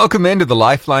Welcome into the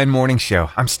Lifeline Morning Show.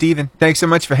 I'm Steven. Thanks so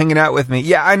much for hanging out with me.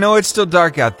 Yeah, I know it's still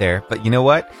dark out there, but you know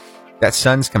what? That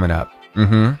sun's coming up.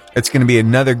 It's going to be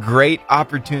another great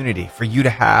opportunity for you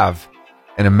to have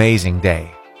an amazing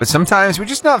day. But sometimes we're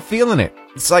just not feeling it.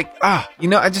 It's like, I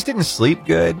just didn't sleep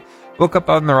good. Woke up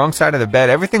on the wrong side of the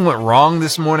bed. Everything went wrong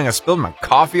this morning. I spilled my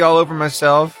coffee all over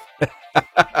myself.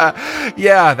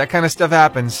 Yeah, that kind of stuff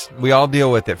happens. We all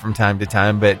deal with it from time to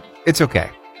time, but it's okay.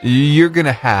 You're going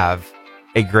to have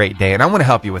a great day, and I want to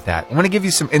help you with that. I want to give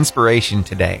you some inspiration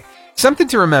today. Something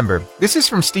to remember. This is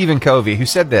from Stephen Covey, who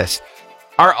said this: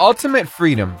 our ultimate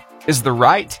freedom is the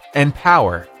right and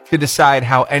power to decide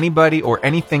how anybody or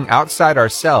anything outside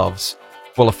ourselves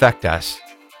will affect us.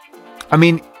 I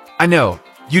mean, I know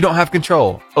you don't have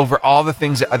control over all the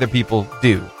things that other people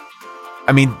do.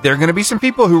 I mean, there are going to be some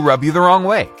people who rub you the wrong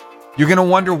way. You're going to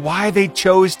wonder why they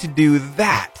chose to do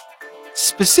that,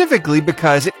 specifically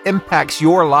because it impacts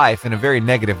your life in a very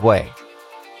negative way.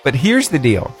 But here's the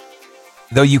deal.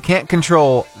 Though you can't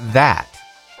control that,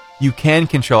 you can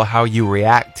control how you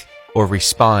react or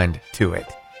respond to it.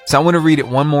 So I want to read it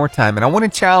one more time, and I want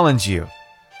to challenge you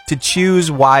to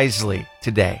choose wisely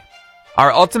today.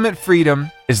 Our ultimate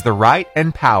freedom is the right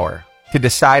and power to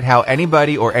decide how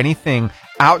anybody or anything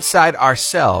outside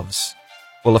ourselves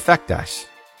will affect us.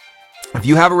 If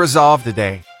you have a resolve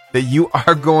today that you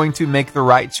are going to make the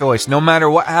right choice, no matter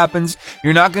what happens,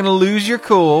 you're not going to lose your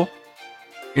cool.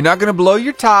 You're not going to blow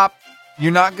your top.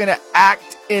 You're not going to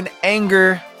act in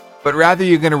anger, but rather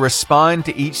you're going to respond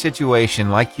to each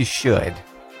situation like you should.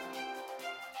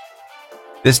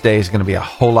 This day is going to be a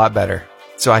whole lot better.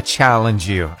 So I challenge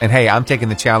you. And hey, I'm taking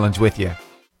the challenge with you.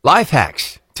 Life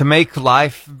hacks to make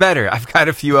life better. I've got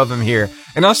a few of them here,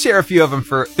 and I'll share a few of them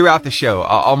throughout the show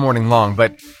all morning long.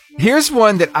 But here's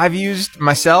one that I've used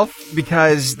myself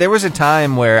because there was a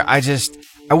time where I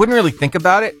wouldn't really think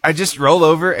about it. I just roll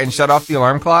over and shut off the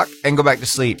alarm clock and go back to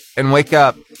sleep and wake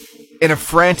up in a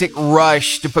frantic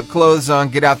rush to put clothes on,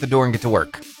 get out the door, and get to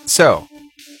work. So,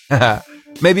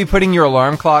 maybe putting your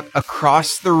alarm clock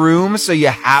across the room so you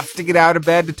have to get out of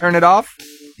bed to turn it off.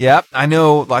 Yep, I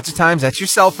know lots of times that's your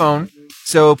cell phone.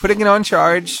 So putting it on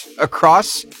charge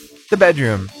across the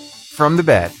bedroom from the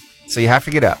bed so you have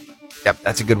to get up. Yep,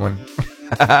 that's a good one.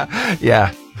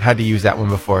 Yeah, had to use that one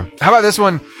before. How about this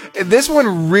one? This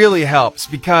one really helps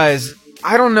because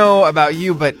I don't know about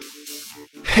you, but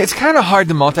it's kind of hard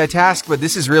to multitask, but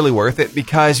this is really worth it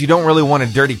because you don't really want a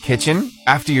dirty kitchen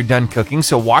after you're done cooking.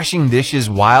 So washing dishes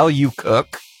while you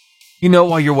cook,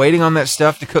 while you're waiting on that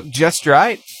stuff to cook just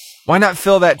right, why not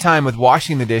fill that time with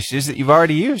washing the dishes that you've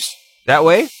already used? That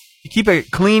way, you keep a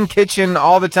clean kitchen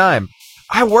all the time.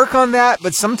 I work on that,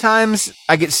 but sometimes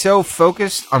I get so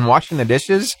focused on washing the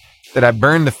dishes that I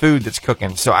burn the food that's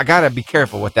cooking. So I got to be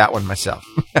careful with that one myself.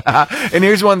 And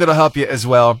here's one that'll help you as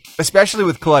well, especially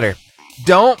with clutter.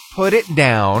 Don't put it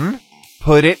down,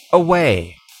 put it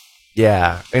away.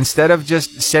 Yeah, instead of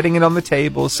just setting it on the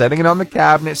table, setting it on the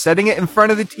cabinet, setting it in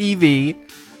front of the TV,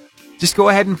 just go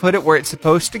ahead and put it where it's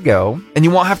supposed to go, and you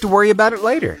won't have to worry about it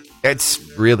later.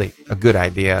 It's really a good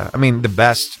idea. I mean, the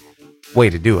best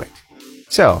way to do it.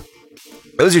 So,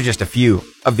 those are just a few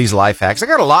of these life hacks. I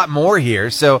got a lot more here.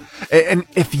 So, and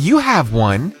if you have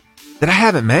one that I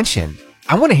haven't mentioned,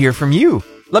 I want to hear from you.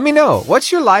 Let me know.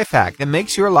 What's your life hack that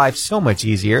makes your life so much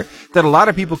easier that a lot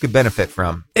of people could benefit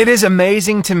from? It is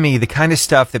amazing to me the kind of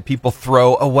stuff that people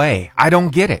throw away. I don't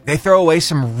get it. They throw away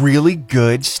some really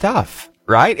good stuff,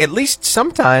 right? At least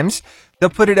sometimes they'll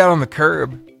put it out on the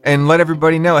curb and let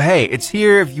everybody know, hey, it's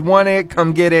here. If you want it,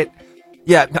 come get it.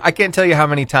 Yeah, I can't tell you how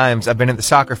many times I've been at the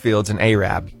soccer fields in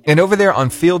Arab. And over there on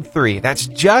Field 3, that's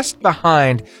just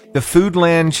behind the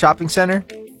Foodland Shopping Center.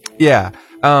 Yeah.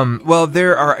 Well,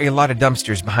 there are a lot of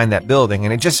dumpsters behind that building,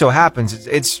 and it just so happens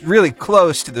it's really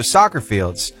close to the soccer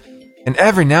fields. And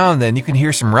every now and then you can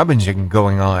hear some rummaging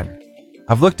going on.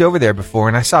 I've looked over there before,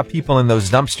 and I saw people in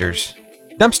those dumpsters,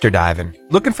 dumpster diving,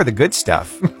 looking for the good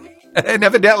stuff. And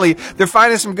evidently, they're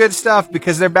finding some good stuff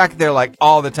because they're back there like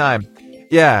all the time.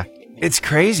 Yeah, it's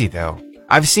crazy though.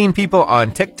 I've seen people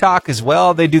on TikTok as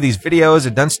well. They do these videos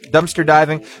of dumpster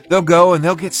diving. They'll go and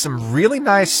they'll get some really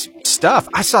nice stuff.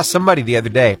 I saw somebody the other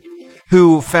day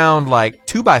who found like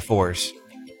 2x4s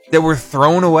that were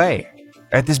thrown away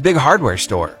at this big hardware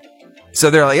store. So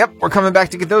they're like, yep, we're coming back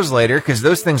to get those later because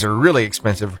those things are really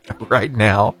expensive right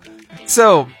now.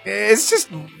 So it's just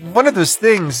one of those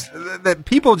things that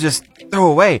people just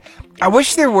throw away. I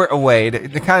wish there were a way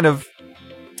to kind of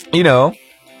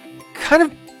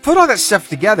put all that stuff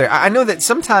together. I know that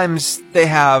sometimes they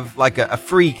have like a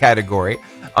free category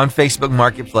on Facebook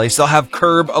Marketplace. They'll have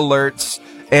curb alerts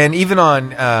And even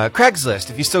on Craigslist,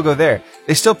 if you still go there,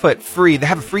 they still put free. They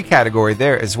have a free category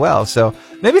there as well. So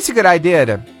maybe it's a good idea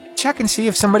to check and see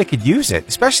if somebody could use it,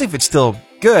 especially if it's still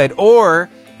good. Or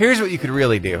here's what you could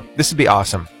really do. This would be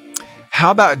awesome.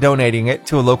 How about donating it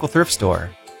to a local thrift store?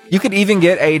 You could even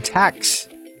get a tax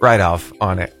write-off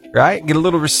on it, right? Get a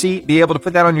little receipt, be able to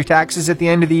put that on your taxes at the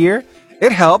end of the year.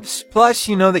 It helps. Plus,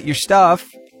 you know that your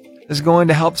stuff is going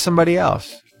to help somebody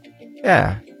else.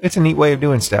 Yeah, it's a neat way of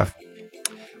doing stuff.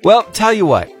 Well, tell you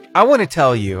what, I want to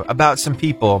tell you about some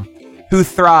people who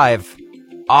thrive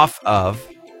off of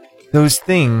those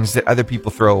things that other people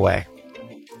throw away.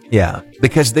 Yeah,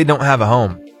 because they don't have a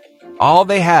home. All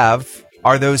they have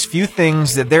are those few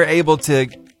things that they're able to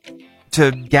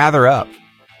gather up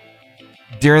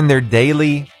during their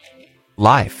daily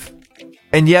life.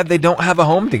 And yet they don't have a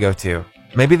home to go to.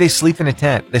 Maybe they sleep in a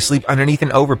tent. They sleep underneath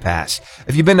an overpass.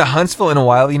 If you've been to Huntsville in a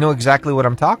while, you know exactly what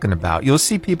I'm talking about. You'll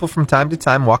see people from time to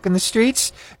time walking the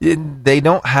streets. They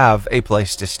don't have a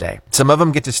place to stay. Some of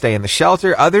them get to stay in the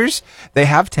shelter. Others, they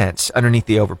have tents underneath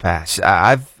the overpass.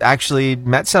 I've actually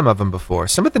met some of them before.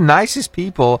 Some of the nicest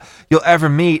people you'll ever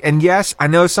meet. And yes, I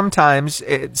know sometimes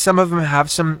some of them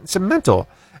have some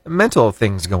mental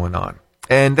things going on.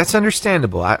 And that's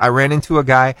understandable. I ran into a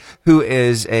guy who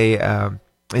is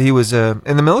he was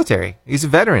in the military. He's a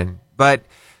veteran. But,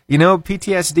 you know,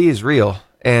 PTSD is real.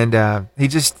 And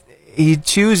he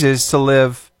chooses to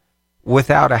live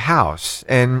without a house.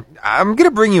 And I'm going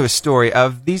to bring you a story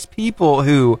of these people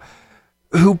who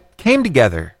came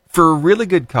together for a really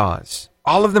good cause.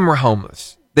 All of them were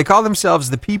homeless. They call themselves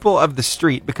the people of the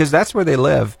street because that's where they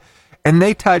live. And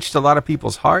they touched a lot of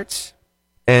people's hearts.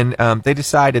 And they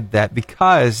decided that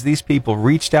because these people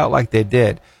reached out like they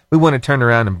did, we want to turn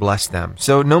around and bless them.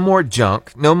 So no more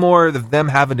junk, no more of them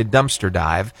having to dumpster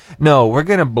dive. No, we're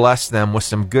going to bless them with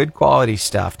some good quality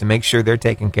stuff to make sure they're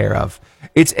taken care of.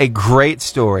 It's a great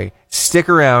story. Stick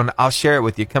around. I'll share it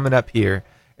with you coming up here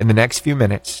in the next few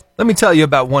minutes. Let me tell you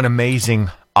about one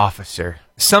amazing officer.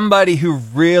 Somebody who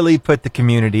really put the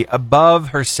community above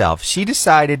herself. She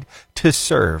decided to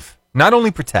serve, not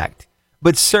only protect,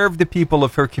 but serve the people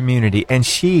of her community. And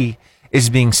she is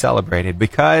being celebrated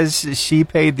because she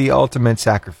paid the ultimate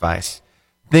sacrifice.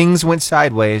 Things went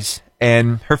sideways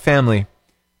and her family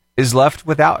is left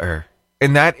without her.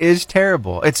 And that is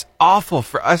terrible. It's awful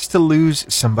for us to lose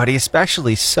somebody,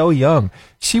 especially so young.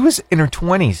 She was in her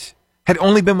 20s, had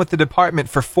only been with the department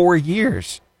for 4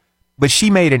 years. But she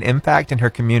made an impact in her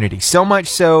community, so much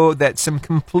so that some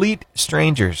complete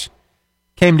strangers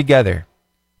came together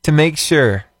to make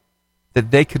sure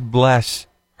that they could bless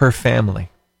her family.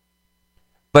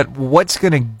 But what's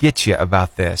going to get you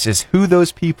about this is who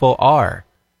those people are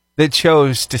that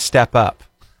chose to step up.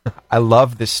 I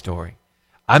love this story.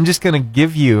 I'm just going to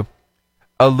give you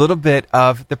a little bit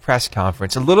of the press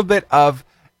conference, a little bit of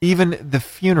even the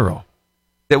funeral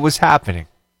that was happening.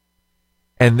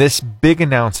 And this big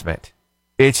announcement,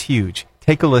 it's huge.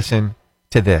 Take a listen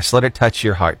to this. Let it touch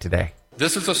your heart today.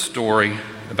 This is a story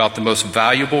about the most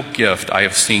valuable gift I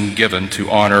have seen given to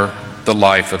honor the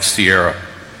life of Sierra.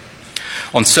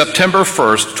 On September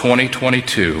 1st,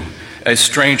 2022, a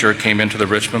stranger came into the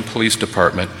Richmond Police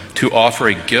Department to offer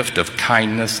a gift of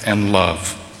kindness and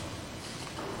love.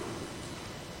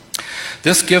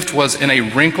 This gift was in a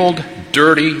wrinkled,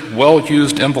 dirty,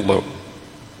 well-used envelope.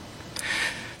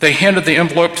 They handed the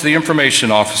envelope to the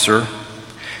information officer,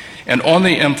 and on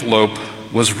the envelope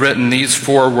was written these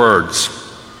 4 words: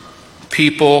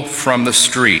 people from the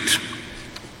street.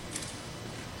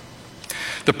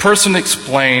 The person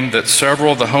explained that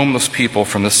several of the homeless people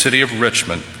from the city of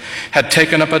Richmond had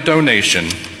taken up a donation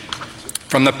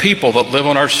from the people that live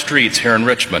on our streets here in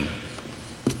Richmond,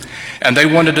 and they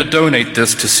wanted to donate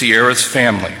this to Sierra's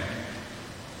family.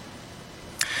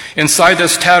 Inside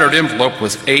this tattered envelope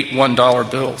was 8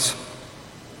 $1 bills.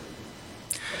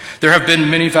 There have been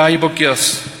many valuable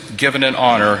gifts given in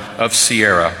honor of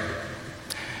Sierra.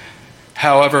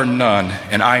 However, none,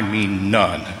 and I mean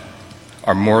none,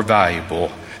 are more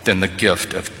valuable than the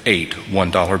gift of 8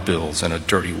 $1 bills in a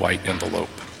dirty white envelope.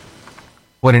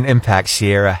 What an impact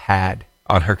Sierra had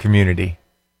on her community.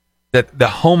 That the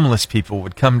homeless people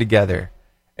would come together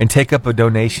and take up a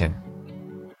donation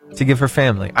to give her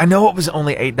family. I know it was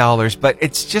only $8, but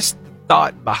it's just the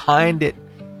thought behind it.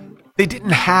 They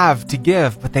didn't have to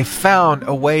give, but they found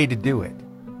a way to do it.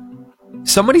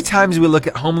 So many times we look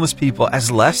at homeless people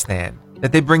as less than,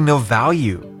 that they bring no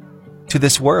value to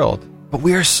this world. But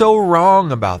we are so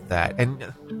wrong about that.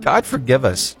 And God forgive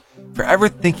us for ever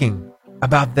thinking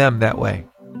about them that way.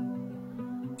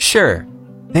 Sure,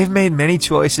 they've made many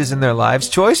choices in their lives,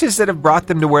 choices that have brought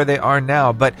them to where they are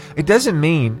now, but it doesn't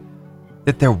mean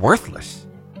that they're worthless.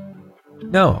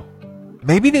 No.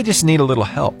 Maybe they just need a little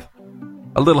help.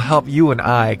 A little help you and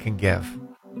I can give.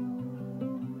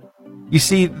 You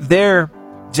see, their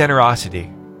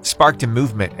generosity sparked a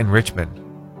movement in Richmond.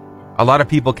 A lot of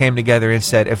people came together and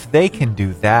said, if they can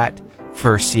do that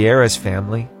for Sierra's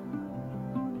family,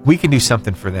 we can do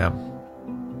something for them.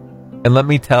 And let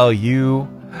me tell you,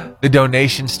 the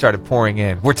donations started pouring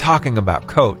in. We're talking about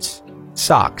coats,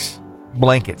 socks,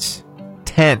 blankets,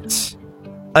 tents,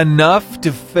 enough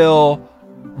to fill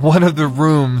one of the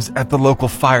rooms at the local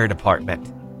fire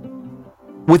department.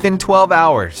 Within 12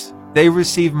 hours, they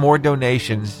received more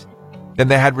donations than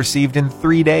they had received in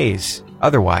 3 days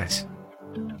otherwise.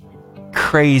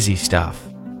 Crazy stuff.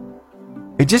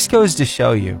 It just goes to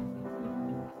show you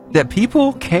that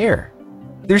people care.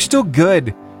 They're still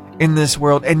good in this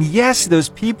world. And yes, those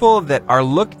people that are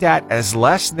looked at as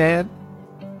less than,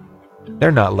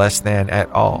 they're not less than at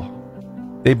all.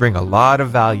 They bring a lot of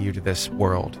value to this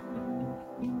world.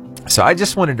 So I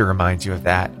just wanted to remind you of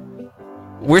that.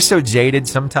 We're so jaded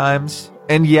sometimes.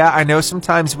 And yeah, I know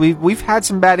sometimes we've had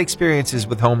some bad experiences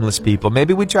with homeless people.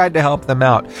 Maybe we tried to help them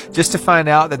out just to find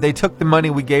out that they took the money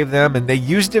we gave them and they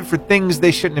used it for things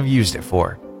they shouldn't have used it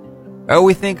for. Oh,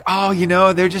 we think,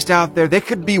 they're just out there. They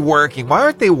could be working. Why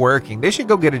aren't they working? They should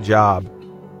go get a job.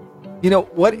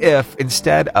 What if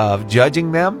instead of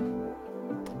judging them,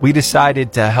 we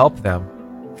decided to help them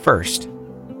first?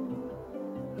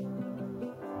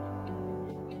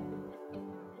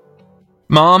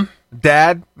 Mom,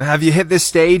 Dad, have you hit this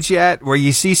stage yet where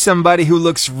you see somebody who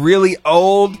looks really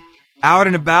old out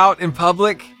and about in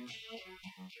public?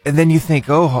 And then you think,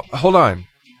 oh, hold on.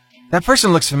 That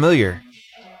person looks familiar.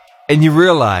 And you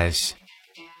realize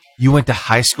you went to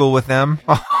high school with them.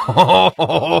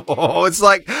 Oh, it's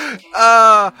like,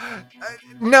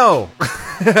 no,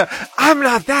 I'm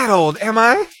not that old, am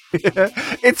I?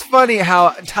 It's funny how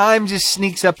time just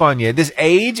sneaks up on you. This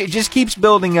age, it just keeps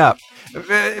building up.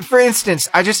 For instance,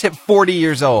 I just hit 40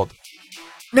 years old.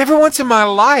 Never once in my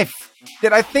life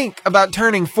did I think about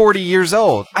turning 40 years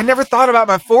old. I never thought about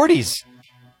my 40s.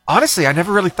 Honestly, I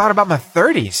never really thought about my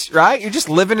 30s, right? You're just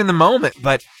living in the moment.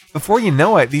 But before you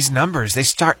know it, these numbers, they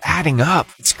start adding up.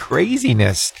 It's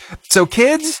craziness. So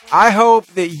kids, I hope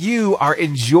that you are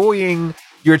enjoying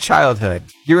your childhood.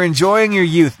 You're enjoying your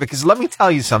youth, because let me tell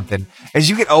you something. As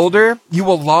you get older, you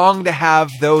will long to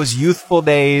have those youthful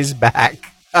days back.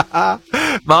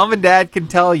 Mom and Dad can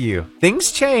tell you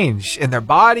things change in their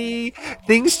body.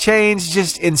 Things change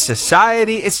just in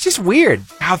society. It's just weird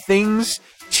how things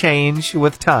change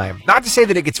with time. Not to say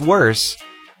that it gets worse,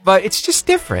 but it's just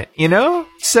different,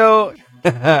 So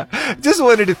just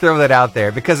wanted to throw that out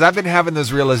there because I've been having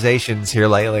those realizations here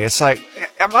lately. It's like,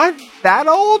 am I that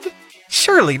old?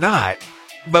 Surely not.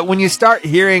 But when you start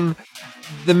hearing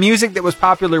the music that was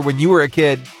popular when you were a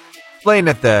kid playing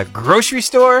at the grocery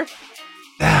store,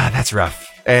 that's rough.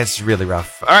 It's really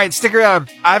rough. All right, stick around.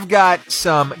 I've got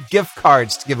some gift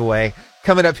cards to give away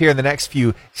coming up here in the next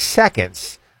few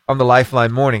seconds on the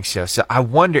Lifeline Morning Show. So I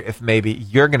wonder if maybe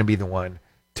you're going to be the one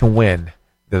to win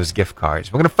those gift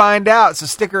cards. We're going to find out. So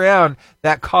stick around.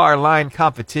 That car line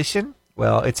competition,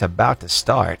 well, it's about to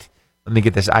start. Let me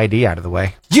get this ID out of the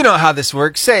way. You know how this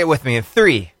works. Say it with me in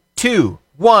 3, 2,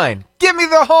 1. Give me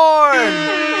the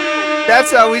horn!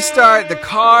 That's how we start the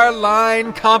car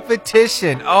line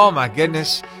competition. Oh my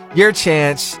goodness. Your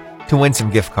chance to win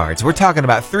some gift cards. We're talking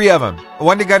about 3 of them.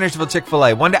 1 to Gunnersville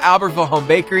Chick-fil-A, 1 to Albertville Home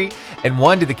Bakery, and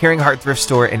 1 to the Caring Heart Thrift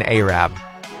Store in Arab.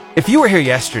 If you were here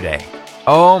yesterday,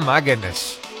 oh my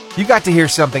goodness, you got to hear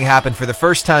something happen for the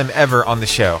first time ever on the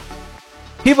show.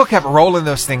 People kept rolling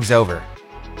those things over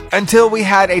until we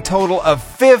had a total of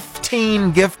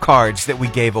 15 gift cards that we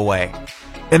gave away.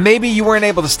 And maybe you weren't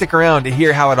able to stick around to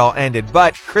hear how it all ended,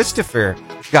 but Christopher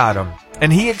got them,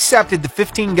 and he accepted the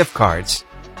 15 gift cards,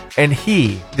 and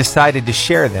he decided to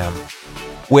share them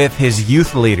with his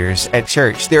youth leaders at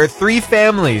church. There are 3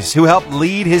 families who helped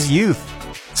lead his youth,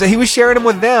 so he was sharing them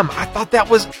with them. I thought that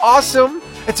was awesome.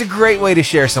 It's a great way to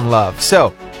share some love.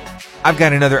 So I've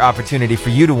got another opportunity for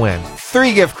you to win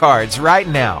 3 gift cards right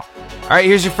now. All right,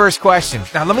 here's your first question.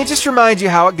 Now, let me just remind you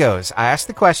how it goes. I ask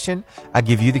the question. I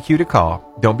give you the cue to call.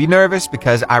 Don't be nervous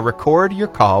because I record your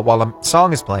call while a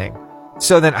song is playing.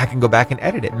 So then I can go back and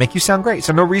edit it and make you sound great.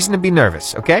 So no reason to be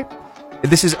nervous, okay?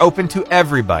 This is open to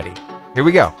everybody. Here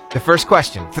we go. The first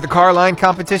question for the car line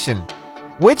competition.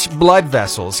 Which blood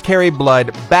vessels carry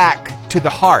blood back to the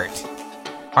heart?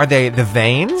 Are they the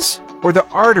veins or the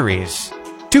arteries?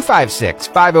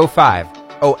 256-505.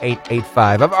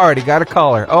 0885. I've already got a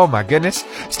caller. Oh my goodness.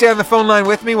 Stay on the phone line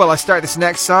with me while I start this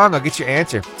next song. I'll get your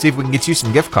answer. See if we can get you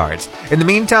some gift cards. In the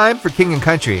meantime, for King and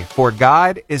Country, For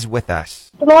God is With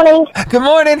Us. Good morning. Good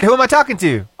morning. Who am I talking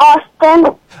to?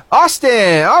 Austin.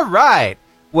 Austin. All right.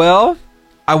 Well,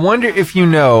 I wonder if you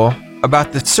know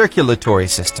about the circulatory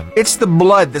system. It's the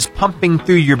blood that's pumping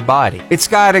through your body. It's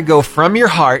got to go from your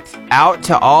heart out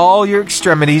to all your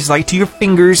extremities, like to your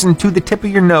fingers and to the tip of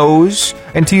your nose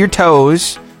and to your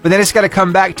toes. But then it's got to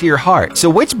come back to your heart. So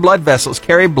which blood vessels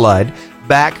carry blood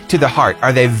back to the heart?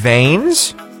 Are they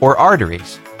veins or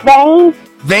arteries? Veins.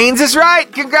 Veins is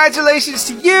right. Congratulations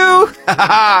to you.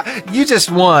 You just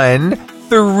won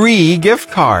 3 gift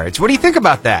cards. What do you think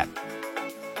about that?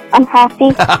 I'm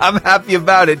happy. I'm happy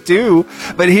about it too.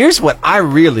 But here's what I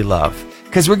really love.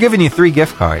 Because we're giving you 3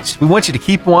 gift cards. We want you to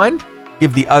keep 1,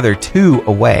 give the other 2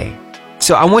 away.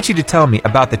 So I want you to tell me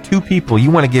about the 2 people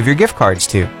you want to give your gift cards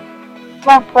to.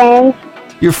 My friends,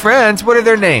 Your friends, what are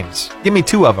their names? Give me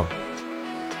 2 of them.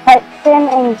 Hudson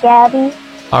and Gabby.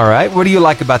 All right. What do you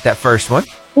like about that first one?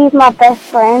 He's my best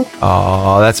friend.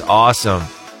 Oh, that's awesome.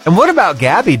 And what about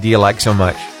Gabby do you like so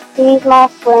much? He's my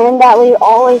friend that we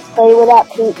always play with at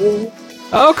PE.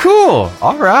 Oh, cool.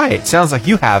 All right. Sounds like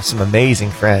you have some amazing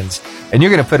friends. And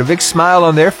you're going to put a big smile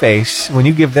on their face when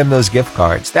you give them those gift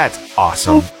cards. That's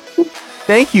awesome.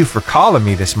 Thank you for calling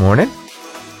me this morning.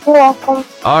 You're welcome.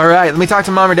 All right. Let me talk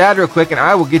to Mom or Dad real quick, and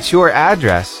I will get your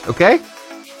address. Okay?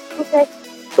 Okay.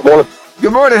 Good morning.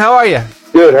 Good morning. How are you?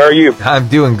 Good. How are you? I'm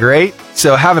doing great.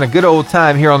 So having a good old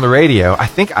time here on the radio. I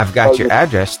think I've got your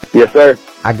address. Yes, sir.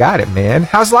 I got it, man.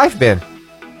 How's life been?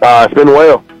 It's been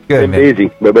well. Good, been man.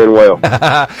 busy, but been well.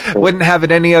 Wouldn't have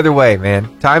it any other way,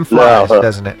 man. Time flies, No,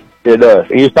 doesn't it? It does.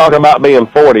 And you're talking about being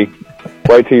 40.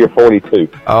 Wait till you're 42.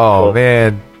 Oh,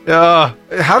 man.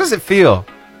 How does it feel?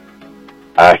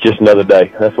 It's just another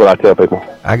day. That's what I tell people.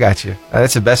 I got you.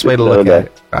 That's the best way to Just look another at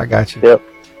it. I got you. Yep.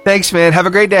 Thanks, man. Have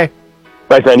a great day.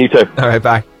 Thanks, man. You too. All right,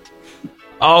 bye.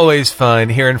 Always fun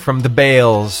hearing from the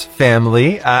Bales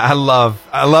family. I love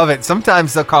it.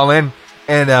 Sometimes they'll call in,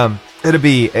 and it'll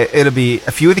be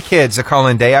a few of the kids that call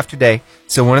in day after day.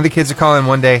 So one of the kids will call in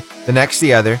one day, the next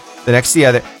the other,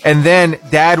 and then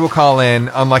Dad will call in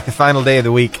on like the final day of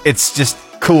the week. It's just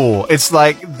cool. It's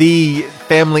like the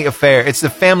family affair. It's the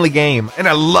family game, and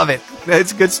I love it.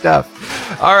 It's good stuff.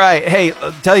 All right. Hey,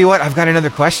 tell you what, I've got another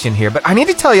question here, but I need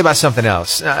to tell you about something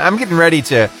else. I'm getting ready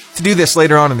to do this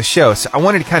later on in the show, so I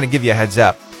wanted to kind of give you a heads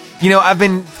up. You know, I've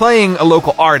been playing a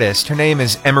local artist. Her name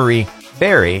is Emery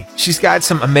Berry. She's got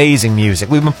some amazing music.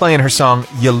 We've been playing her song,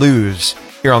 You Lose,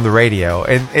 here on the radio,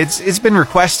 and it's been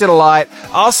requested a lot.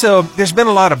 Also, there's been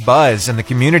a lot of buzz in the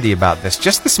community about this.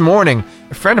 Just this morning,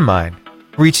 a friend of mine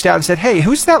reached out and said, "Hey,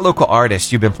 who's that local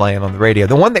artist you've been playing on the radio?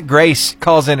 The one that Grace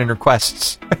calls in and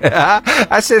requests."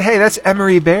 I said, "Hey, that's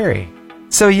Emery Berry."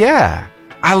 So yeah,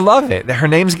 I love it that her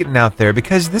name's getting out there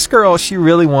because this girl, she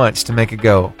really wants to make a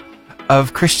go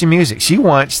of Christian music. She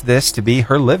wants this to be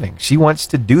her living. She wants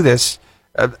to do this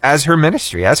as her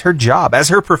ministry, as her job, as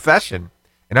her profession.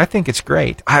 And I think it's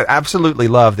great. I absolutely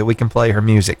love that we can play her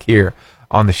music here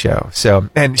on the show. So,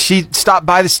 and she stopped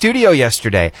by the studio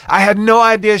yesterday. I had no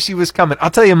idea she was coming.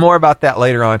 I'll tell you more about that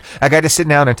later on. I got to sit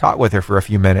down and talk with her for a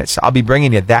few minutes. I'll be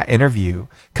bringing you that interview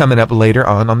coming up later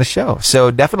on the show.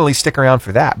 So definitely stick around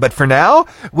for that. But for now,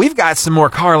 we've got some more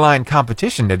car line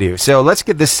competition to do. So let's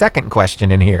get this second question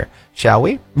in here, shall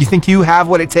we? You think you have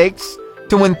what it takes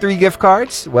to win 3 gift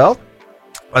cards? Well,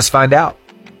 let's find out.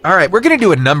 All right, we're going to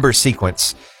do a number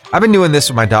sequence. I've been doing this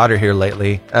with my daughter here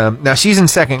lately. Now, she's in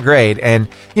 2nd grade and,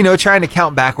 you know, trying to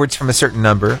count backwards from a certain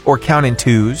number or count in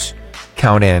 2s,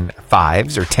 count in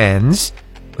 5s or 10s.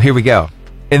 Here we go.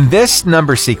 In this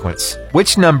number sequence,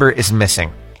 which number is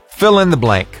missing? Fill in the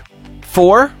blank.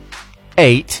 4,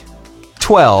 8,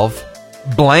 12,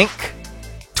 blank,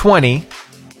 20,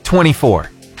 24.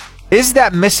 Is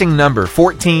that missing number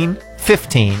 14,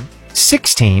 15,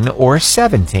 16, or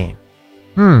 17?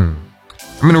 I'm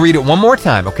going to read it one more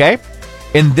time, okay?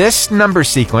 In this number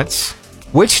sequence,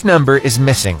 which number is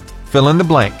missing? Fill in the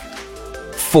blank.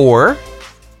 4,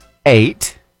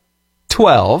 8,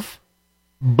 12,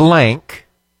 blank,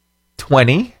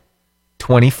 20,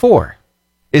 24.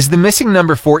 Is the missing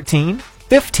number 14,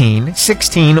 15,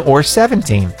 16, or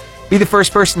 17? Be the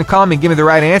first person to call me and give me the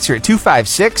right answer at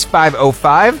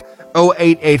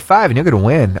 256-505-0885, and you're going to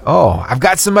win. Oh, I've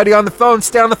got somebody on the phone.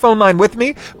 Stay on the phone line with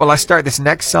me while I start this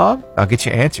next song. I'll get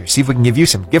your answer. See if we can give you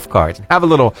some gift cards and have a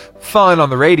little fun on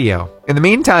the radio. In the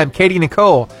meantime, Katie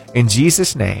Nicole, in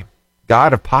Jesus' name,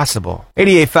 God of possible.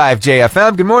 88.5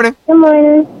 JFM, good morning. Good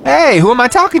morning. Hey, who am I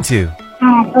talking to?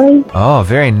 Ashley. Oh,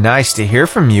 very nice to hear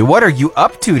from you. What are you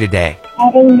up to today?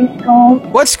 Heading to school.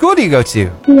 What school do you go to?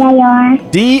 DAR.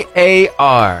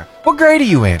 DAR. What grade are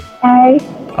you in? Third.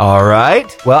 All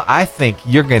right. Well, I think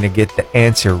you're going to get the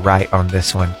answer right on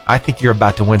this one. I think you're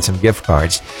about to win some gift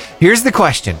cards. Here's the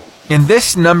question. In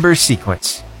this number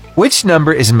sequence, which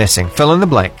number is missing? Fill in the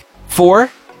blank. 4,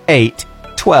 8,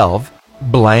 12,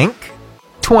 blank,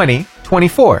 20,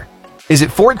 24. Is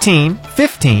it 14,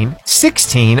 15,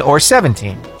 16, or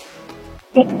 17?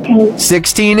 16.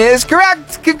 16 is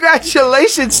correct.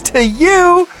 Congratulations to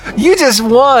you. You just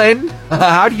won.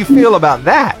 How do you feel about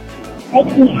that?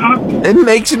 Makes me happy. It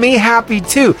makes me happy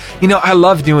too. You know, I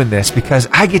love doing this because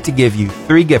I get to give you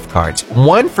 3 gift cards.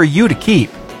 1 for you to keep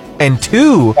and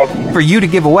 2 for you to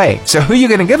give away. So who are you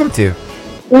going to give them to?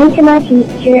 1 to my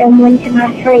teacher and 1 to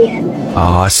my friend.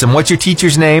 Awesome. What's your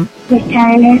teacher's name? Miss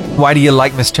Turner. Why do you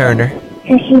like Miss Turner?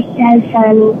 Because she's so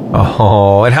funny.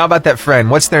 Oh, and how about that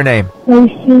friend? What's their name?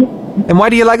 Lucy. And why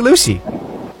do you like Lucy?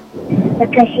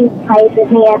 Because she plays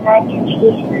with me as much and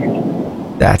she's funny.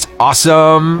 That's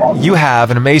awesome. You have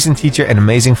an amazing teacher, an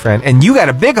amazing friend, and you got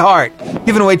a big heart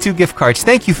giving away 2 gift cards.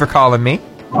 Thank you for calling me.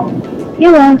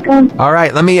 You're welcome. All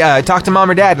right, let me talk to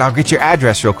Mom or Dad, and I'll get your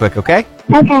address real quick, okay?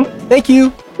 Okay. Thank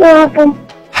you. You're welcome.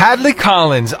 Hadley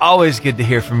Collins, always good to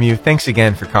hear from you. Thanks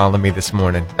again for calling me this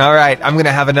morning. All right, I'm going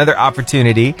to have another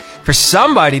opportunity for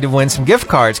somebody to win some gift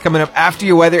cards coming up after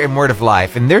your weather and word of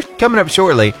life. And they're coming up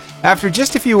shortly after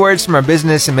just a few words from our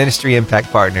business and ministry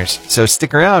impact partners. So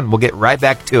stick around. We'll get right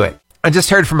back to it. I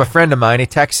just heard from a friend of mine. He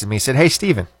texted me. He said, "Hey,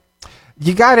 Stephen,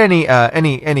 you got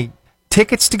any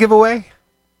tickets to give away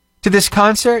to this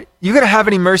concert? You going to have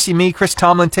any Mercy Me, Chris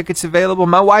Tomlin tickets available?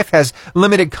 My wife has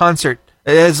limited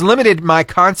my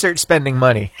concert spending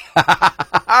money."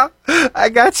 I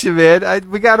got you, man.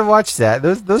 We got to watch that.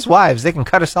 Those wives, they can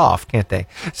cut us off, can't they?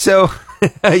 So,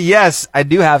 yes, I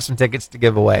do have some tickets to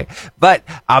give away, but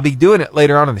I'll be doing it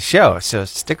later on in the show. So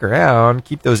stick around,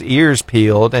 keep those ears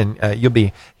peeled, and you'll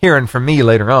be hearing from me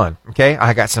later on. Okay,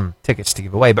 I got some tickets to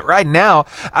give away, but right now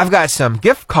I've got some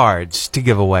gift cards to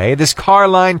give away. This car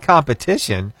line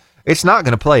competition, it's not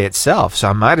going to play itself, so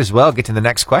I might as well get to the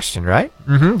next question, right?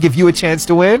 Give you a chance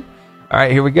to win. All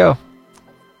right, here we go.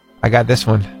 I got this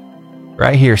one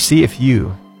right here. See if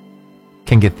you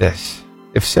can get this.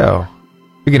 If so,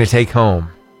 you're going to take home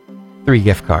 3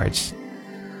 gift cards.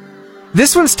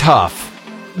 This one's tough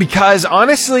because,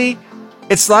 honestly,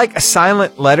 it's like a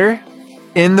silent letter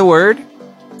in the word,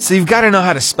 so you've got to know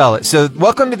how to spell it. So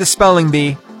welcome to the Spelling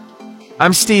Bee.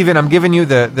 I'm Steven. I'm giving you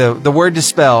the word to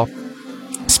spell.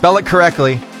 Spell it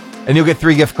correctly, and you'll get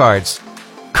 3 gift cards.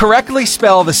 Correctly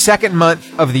spell the second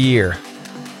month of the year.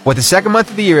 What the second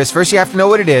month of the year is, first you have to know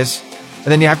what it is, and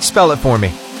then you have to spell it for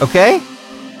me. Okay?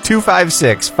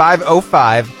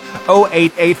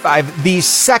 256-505-0885. The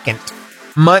second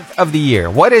month of the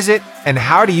year. What is it, and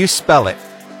how do you spell it?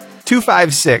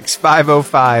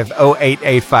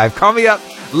 256-505-0885. Call me up,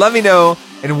 let me know,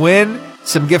 and win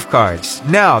some gift cards.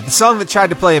 Now, the song that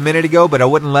tried to play a minute ago, but I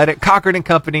wouldn't let it, Cochran and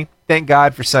Company, Thank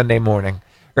God for Sunday Morning,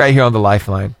 right here on the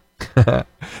Lifeline.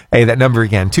 Hey, that number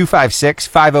again,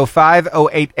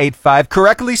 256-505-0885.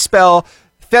 Correctly spell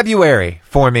February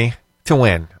for me to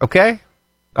win, okay?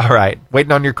 All right,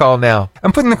 waiting on your call now.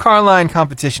 I'm putting the car line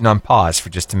competition on pause for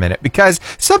just a minute because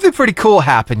something pretty cool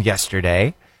happened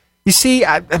yesterday. You see,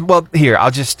 I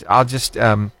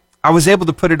was able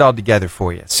to put it all together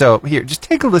for you. So here, just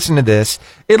take a listen to this.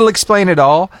 It'll explain it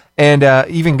all, and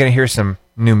even going to hear some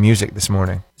new music this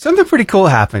morning. Something pretty cool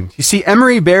happened. You see,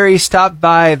 Emery Berry stopped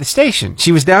by the station.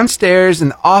 She was downstairs in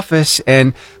the office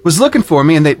and was looking for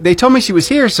me, and they told me she was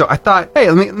here, so I thought,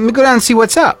 hey, let me go down and see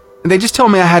what's up. And they just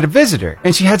told me I had a visitor,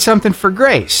 and she had something for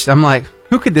Grace. I'm like,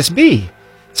 who could this be?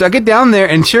 So I get down there,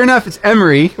 and sure enough, it's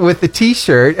Emery with the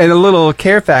T-shirt and a little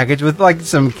care package with like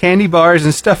some candy bars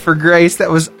and stuff for Grace. That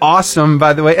was awesome,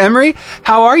 by the way. Emery,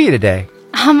 how are you today?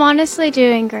 I'm honestly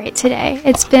doing great today.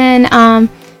 It's been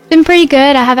pretty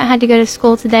good. I haven't had to go to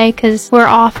school today because we're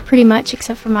off pretty much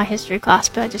except for my history class,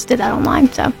 but I just did that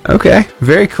online. So okay,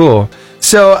 very cool.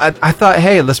 So I thought,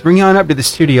 hey, let's bring you on up to the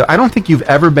studio. I don't think you've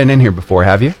ever been in here before,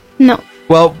 have you? No.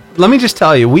 Well, let me just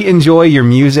tell you, we enjoy your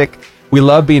music. We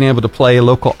love being able to play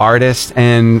local artists,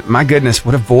 and my goodness,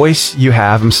 what a voice you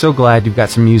have. I'm so glad you've got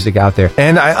some music out there.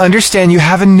 And I understand you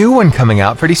have a new one coming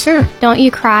out pretty soon. Don't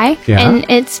You Cry. Yeah. And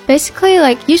it's basically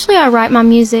like, usually I write my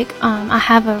music, I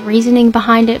have a reasoning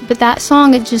behind it, but that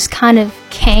song, it just kind of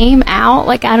came out,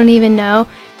 like I don't even know.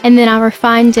 And then I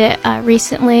refined it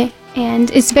recently,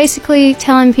 and it's basically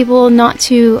telling people not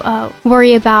to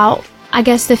worry about, I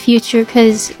guess, the future,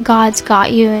 because God's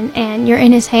got you and you're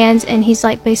in his hands, and he's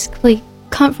like basically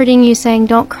comforting you, saying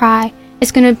don't cry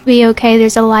it's going to be okay.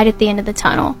 There's a light at the end of the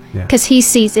tunnel Yeah. because he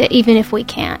sees it even if we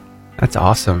can't. That's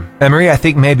awesome. Emery, I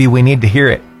think maybe we need to hear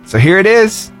it. So here it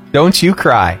is, Don't You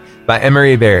Cry by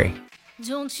Emery Berry.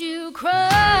 Don't you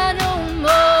cry no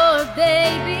more,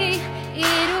 baby.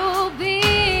 It'll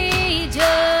be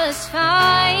just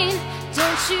fine.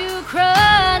 Don't you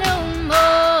cry no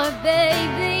more,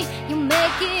 baby. You'll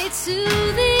make it to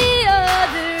the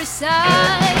other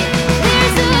side.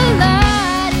 There's a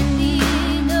light at the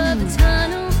end of the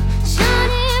tunnel,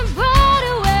 shining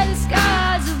brighter where the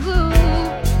skies are blue.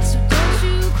 So don't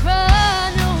you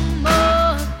cry no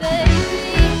more,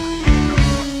 baby,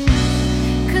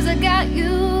 'cause I got you.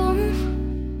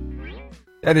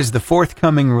 That is the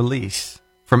forthcoming release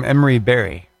from Emery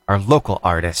Berry, our local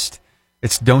artist.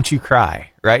 It's Don't You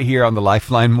Cry, right here on the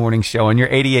Lifeline Morning Show on your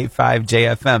 88.5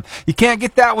 JFM. You can't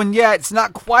get that one yet. It's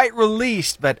not quite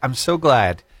released, but I'm so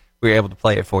glad we were able to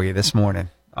play it for you this morning.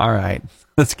 All right,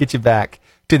 let's get you back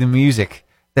to the music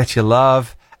that you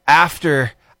love.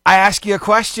 After I ask you a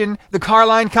question, the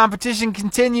Carline competition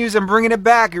continues. I'm bringing it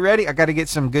back. You ready? I got to get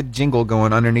some good jingle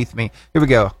going underneath me. Here we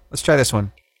go. Let's try this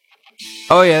one.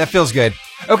 Oh, yeah, that feels good.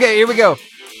 Okay, here we go.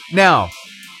 Now,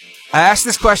 I asked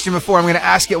this question before. I'm going to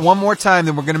ask it one more time,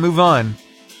 then we're going to move on.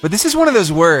 But this is one of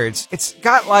those words. It's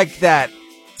got like that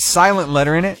silent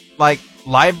letter in it. Like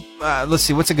live, let's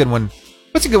see, what's a good one?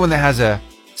 What's a good one that has a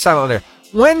silent letter?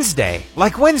 Wednesday.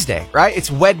 Like Wednesday, right?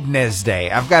 It's Wednesday.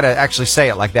 I've got to actually say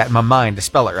it like that in my mind to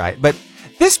spell it right. But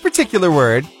this particular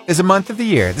word is a month of the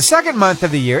year. The second month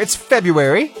of the year, it's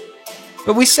February.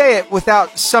 But we say it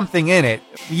without something in it.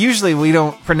 Usually we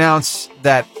don't pronounce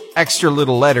that extra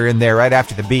little letter in there right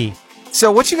after the B.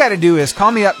 So what you got to do is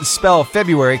call me up and spell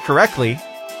February correctly,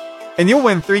 and you'll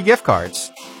win 3 gift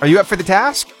cards. Are you up for the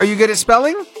task? Are you good at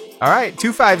spelling? All right,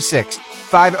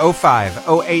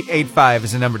 256-505-0885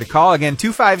 is the number to call. Again,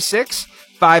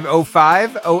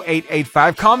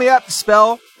 256-505-0885. Call me up,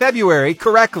 spell February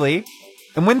correctly,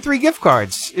 and win 3 gift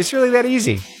cards. It's really that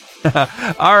easy.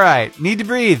 All right. Need to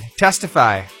breathe.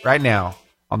 Testify right now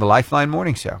on the Lifeline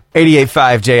Morning Show.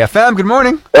 88.5 JFM. Good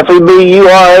morning.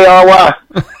 F-E-B-U-R-A-R-Y.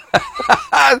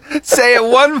 Say it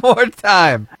one more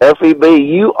time.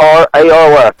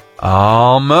 F-E-B-U-R-A-R-Y.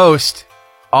 Almost.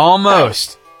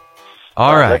 Almost.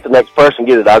 All right. Let the next person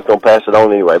get it. I was going to pass it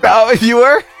on anyway. Oh, you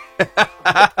were?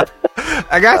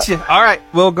 I got you. All right.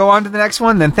 We'll go on to the next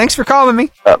one then. Thanks for calling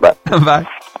me. Bye. Bye.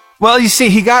 Well, you see,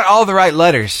 he got all the right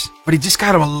letters, but he just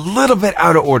got them a little bit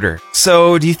out of order.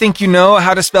 So, do you think you know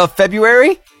how to spell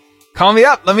February? Call me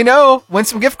up. Let me know. Win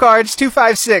some gift cards.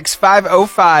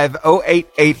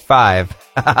 256-505-0885.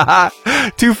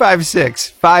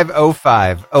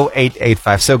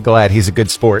 256-505-0885. So glad he's a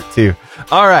good sport, too.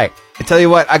 All right. I tell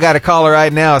you what, I got a caller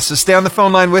right now. So stay on the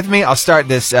phone line with me. I'll start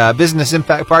this Business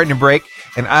Impact Partner break,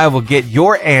 and I will get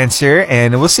your answer,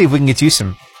 and we'll see if we can get you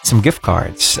some gift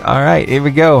cards. All right, here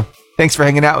we go. Thanks for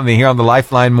hanging out with me here on the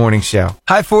Lifeline Morning Show.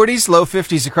 High 40s, low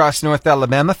 50s across North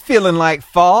Alabama. Feeling like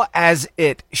fall, as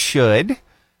it should.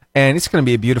 And it's going to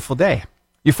be a beautiful day.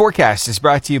 Your forecast is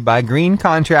brought to you by Green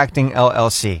Contracting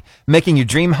LLC, making your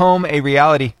dream home a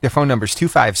reality. Their phone number is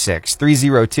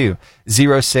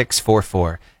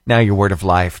 256-302-0644. Now your word of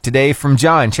life. Today from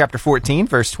John chapter 14,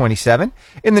 verse 27,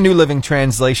 in the New Living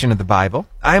Translation of the Bible.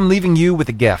 I am leaving you with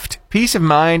a gift, peace of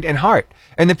mind and heart.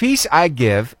 And the peace I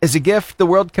give is a gift the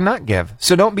world cannot give.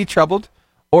 So don't be troubled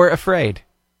or afraid.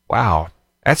 Wow,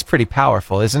 that's pretty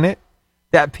powerful, isn't it?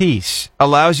 That peace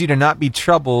allows you to not be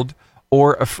troubled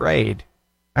or afraid.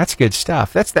 That's good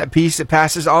stuff. That's that peace that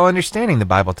passes all understanding the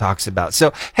Bible talks about.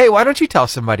 So, hey, why don't you tell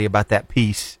somebody about that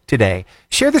peace today?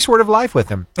 Share this word of life with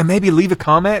them and maybe leave a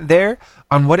comment there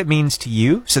on what it means to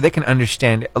you so they can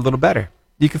understand it a little better.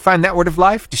 You can find that word of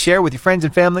life to share with your friends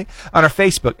and family on our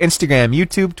Facebook, Instagram,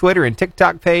 YouTube, Twitter, and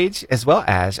TikTok page, as well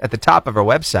as at the top of our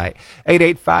website,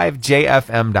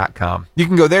 885jfm.com. You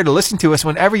can go there to listen to us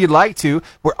whenever you'd like to.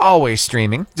 We're always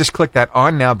streaming. Just click that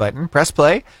On Now button, press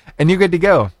play, and you're good to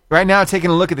go. Right now, taking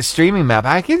a look at the streaming map,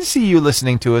 I can see you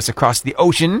listening to us across the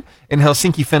ocean in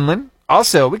Helsinki, Finland.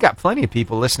 Also, we got plenty of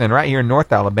people listening right here in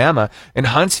North Alabama, in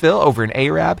Huntsville, over in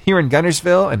Arab, here in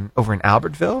Gunnersville, and over in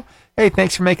Albertville. Hey,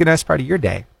 thanks for making us part of your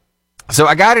day. So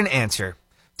I got an answer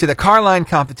to the Carline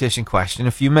competition question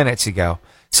a few minutes ago.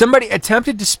 Somebody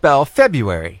attempted to spell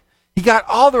February. He got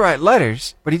all the right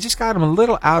letters, but he just got them a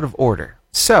little out of order.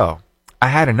 So I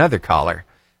had another caller.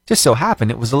 Just so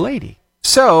happened it was a lady.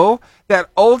 So that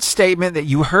old statement that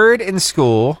you heard in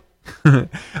school,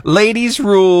 ladies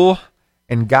rule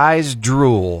and guys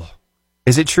drool.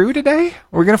 Is it true today?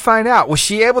 We're going to find out. Was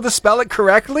she able to spell it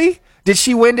correctly? Did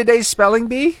she win today's spelling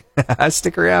bee?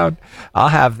 Stick around. I'll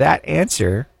have that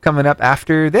answer coming up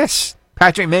after this.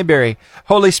 Patrick Mayberry,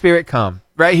 Holy Spirit Come,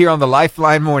 right here on the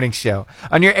Lifeline Morning Show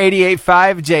on your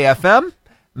 88.5 JFM,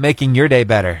 making your day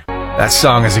better. That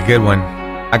song is a good one.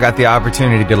 I got the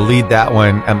opportunity to lead that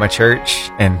one at my church,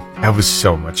 and that was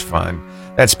so much fun.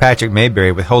 That's Patrick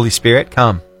Mayberry with Holy Spirit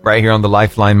Come, right here on the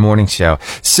Lifeline Morning Show.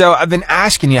 So I've been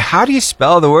asking you, how do you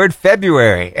spell the word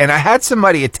February? And I had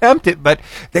somebody attempt it, but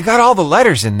they got all the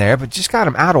letters in there, but just got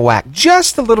them out of whack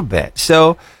just a little bit.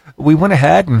 So we went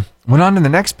ahead and went on to the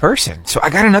next person. So I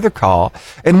got another call.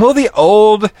 And will the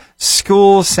old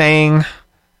school saying,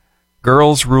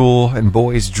 girls rule and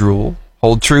boys drool,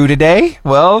 hold true today?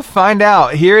 Well, find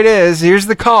out. Here it is. Here's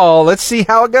the call. Let's see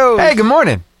how it goes. Hey, good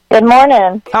morning. Good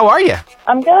morning. How are you?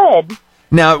 I'm good.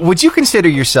 Now, would you consider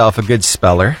yourself a good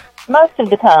speller? Most of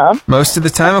the time. Most of the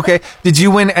time? Okay. Did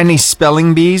you win any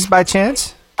spelling bees by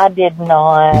chance? I did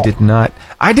not. You did not?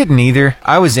 I didn't either.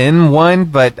 I was in one,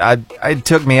 but it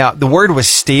took me out. The word was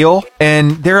steal,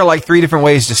 and there are like 3 different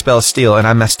ways to spell steal, and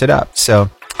I messed it up. So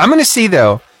I'm going to see,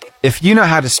 though, if you know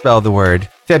how to spell the word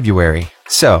February.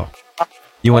 So,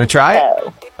 you want to try it?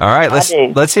 No. All right, let's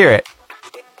hear it.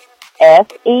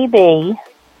 February.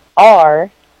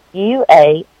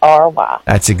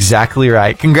 That's exactly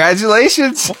right.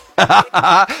 Congratulations.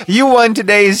 You won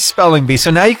today's spelling bee. So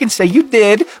now you can say you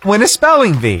did win a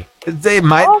spelling bee. They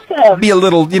might be a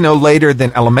little, later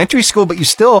than elementary school, but you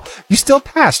still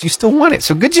passed. You still won it.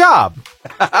 So good job.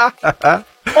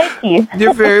 Thank you.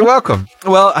 You're very welcome.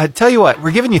 Well, I tell you what,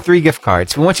 we're giving you 3 gift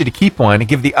cards. We want you to keep one and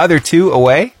give the other 2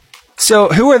 away. So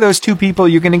who are those 2 people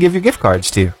you're going to give your gift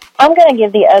cards to? I'm going to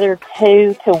give the other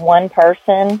 2 to one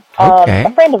person. Okay.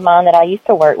 A friend of mine that I used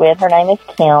to work with, her name is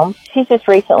Kim. She's just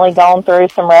recently gone through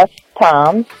some rough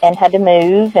times and had to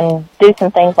move and do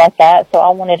some things like that. So I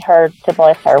wanted her to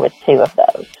bless her with 2 of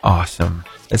those. Awesome.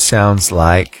 It sounds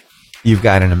like you've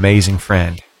got an amazing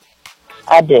friend.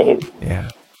 I do.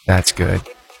 Yeah, that's good.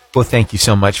 Well, thank you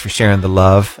so much for sharing the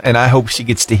love. And I hope she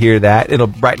gets to hear that. It'll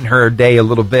brighten her day a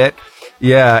little bit.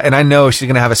 Yeah, and I know she's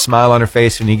going to have a smile on her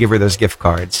face when you give her those gift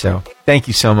cards. So thank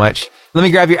you so much. Let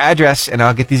me grab your address, and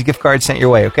I'll get these gift cards sent your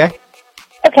way, okay?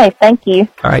 Okay, thank you.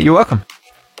 All right, you're welcome.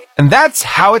 And that's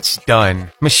how it's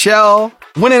done. Michelle,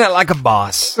 winning it like a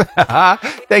boss.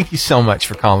 Thank you so much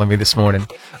for calling me this morning.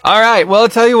 All right, well, I'll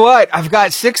tell you what. I've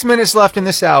got 6 minutes left in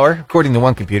this hour, according to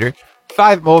one computer.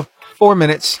 4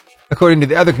 minutes, according to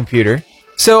the other computer.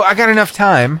 So I got enough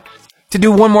time to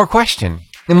do one more question.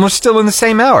 And we're still in the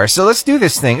same hour. So let's do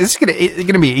this thing. This is gonna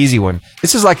be an easy one.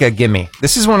 This is like a gimme.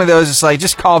 This is one of those, it's like,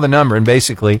 just call the number and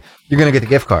basically you're going to get the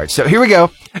gift card. So here we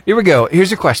go. Here's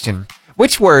your question.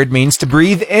 Which word means to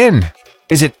breathe in?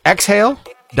 Is it exhale,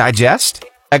 digest,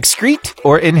 excrete,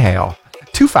 or inhale?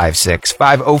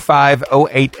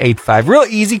 256-505-0885. Real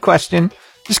easy question.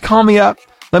 Just call me up.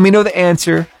 Let me know the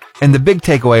answer. And the big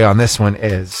takeaway on this one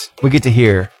is we get to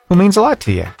hear who means a lot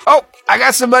to you. Oh, I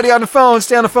got somebody on the phone.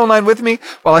 Stay on the phone line with me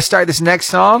while I start this next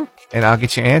song, and I'll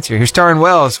get your answer. Here's Taryn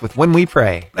Wells with When We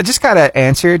Pray. I just got an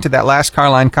answer to that last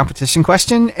Carline competition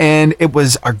question, and it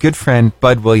was our good friend,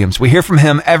 Bud Williams. We hear from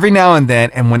him every now and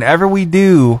then, and whenever we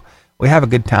do, we have a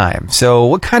good time. So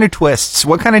what kind of twists,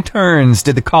 what kind of turns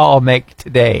did the call make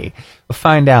today? We'll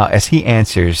find out as he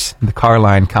answers the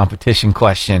Carline competition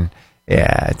question.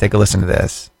 Yeah, take a listen to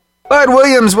this. Bud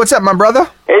Williams, what's up, my brother? Is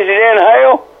it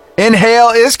inhale?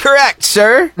 Inhale is correct,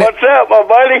 sir. What's up, my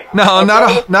buddy? No,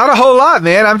 not a whole lot,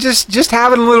 man. I'm just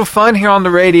having a little fun here on the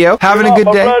radio, having a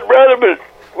good day. My brother, but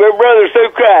we're brothers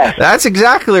through Christ. That's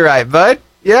exactly right, bud.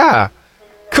 Yeah.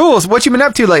 Cool. So what you been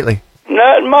up to lately?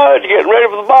 Nothing much. Getting ready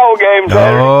for the ball game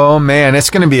Saturday. Oh, man. It's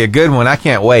going to be a good one. I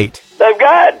can't wait. They've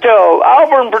got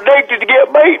Auburn predicted to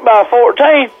get beat by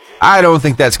 14. I don't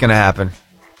think that's going to happen.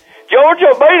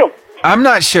 Georgia beat them. I'm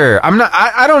not sure.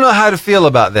 I don't know how to feel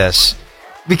about this.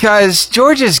 Because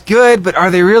Georgia's good, but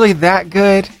are they really that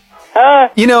good? Huh?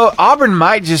 Auburn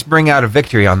might just bring out a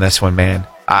victory on this one, man.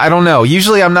 I don't know.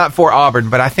 Usually I'm not for Auburn,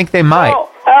 but I think they might.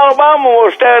 Oh, Alabama will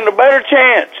stand a better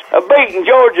chance of beating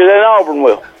Georgia than Auburn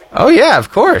will. Oh, yeah, of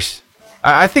course.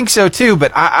 I think so, too,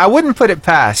 but I wouldn't put it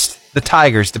past the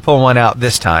Tigers to pull one out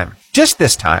this time. Just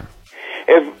this time.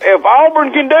 If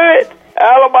Auburn can do it,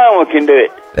 Alabama can do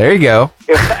it. There you go.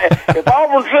 If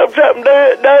Auburn slips up and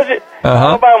does it,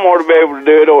 Alabama ought to be able to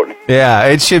do it, oughtn't it? Yeah,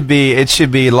 it should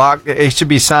be locked. It should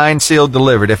be signed, sealed,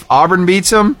 delivered. If Auburn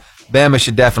beats them, Bama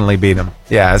should definitely beat them.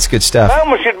 Yeah, that's good stuff.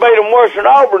 Bama should beat them worse than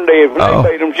Auburn did when they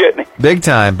beat them, shouldn't he? Big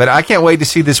time. But I can't wait to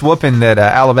see this whooping that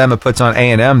Alabama puts on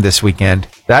A&M this weekend.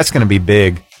 That's going to be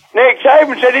big. Nick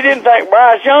Saban said he didn't think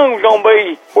Bryce Young was going to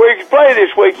be where he could play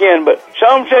this weekend, but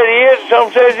Some said he is,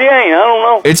 some says he ain't. I don't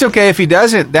know. It's okay if he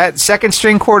doesn't. That second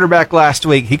string quarterback last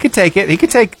week, he could take it. He could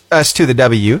take us to the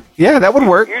W. Yeah, that would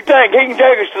work. You think he can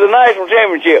take us to the national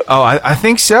championship? Oh, I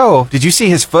think so. Did you see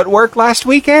his footwork last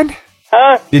weekend?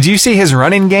 Huh? Did you see his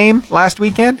running game last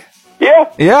weekend?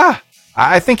 Yeah. Yeah.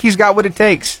 I think he's got what it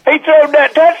takes. He threw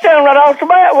that touchdown right off the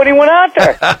bat when he went out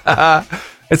there.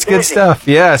 It's good stuff.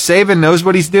 Yeah, Saban knows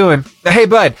what he's doing. Hey,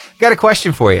 bud, got a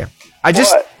question for you.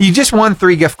 You just won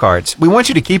 3 gift cards. We want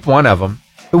you to keep one of them.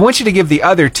 We want you to give the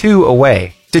other 2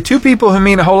 away to 2 people who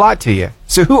mean a whole lot to you.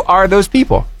 So who are those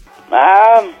people?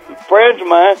 Friends of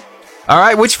mine. All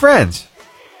right, which friends?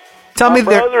 Tell me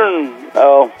their... brother and,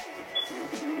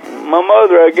 my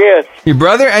mother, I guess. Your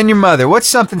brother and your mother. What's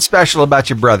something special about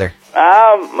your brother?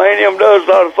 Me and him does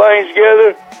a lot of things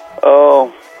together.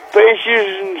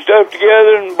 Fishes and stuff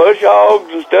together, and bush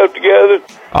hogs and stuff together.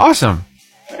 Awesome.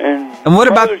 And what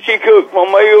about... She cooks my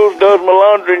meals, does my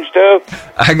laundry and stuff.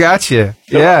 I got you.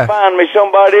 So Yeah. Find me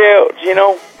somebody else, you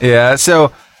know. Yeah.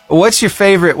 So, what's your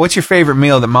favorite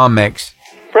meal that Mom makes?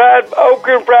 Fried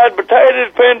okra, fried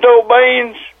potatoes, pinto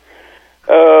beans,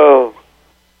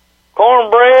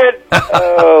 cornbread,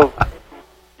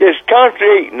 just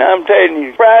country eating. I'm telling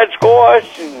you, fried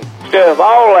squash and stuff,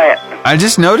 all that. I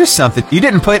just noticed something. You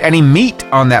didn't put any meat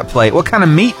on that plate. What kind of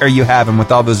meat are you having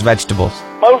with all those vegetables?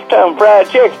 Most of the time, fried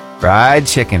chicken. Fried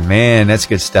chicken, man, that's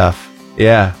good stuff.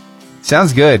 Yeah,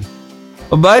 sounds good.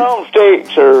 Well, bud. Some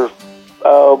steaks or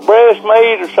breast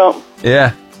meat or something.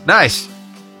 Yeah, nice.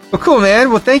 Well, cool, man.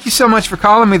 Well, thank you so much for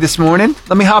calling me this morning.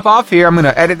 Let me hop off here. I'm going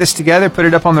to edit this together, put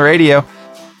it up on the radio.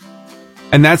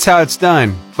 And that's how it's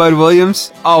done. Bud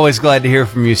Williams, always glad to hear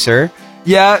from you, sir.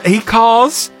 Yeah, he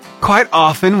calls quite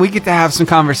often. We get to have some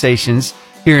conversations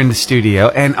here in the studio,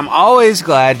 and I'm always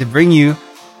glad to bring you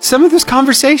some of those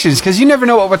conversations because you never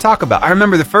know what we'll talk about. I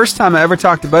remember the first time I ever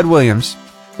talked to Bud Williams,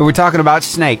 we were talking about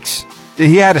snakes.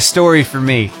 He had a story for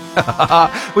me.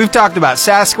 We've talked about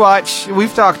Sasquatch.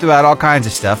 We've talked about all kinds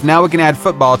of stuff. Now we can add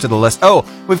football to the list. Oh,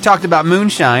 we've talked about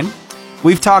moonshine.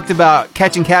 We've talked about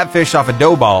catching catfish off of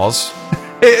dough balls.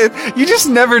 You just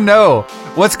never know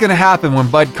what's going to happen when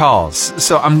Bud calls.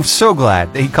 So I'm so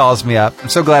glad that he calls me up. I'm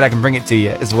so glad I can bring it to you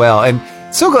as well. And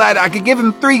so glad I could give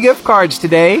him 3 gift cards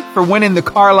today for winning the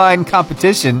Carline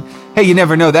competition. Hey, you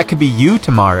never know. That could be you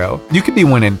tomorrow. You could be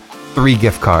winning 3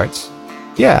 gift cards.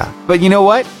 Yeah. But you know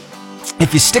what?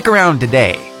 If you stick around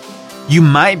today, you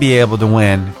might be able to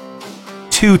win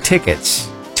 2 tickets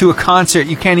to a concert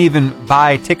you can't even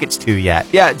buy tickets to yet.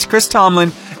 Yeah, it's Chris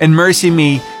Tomlin and Mercy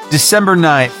Me, December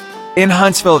 9th in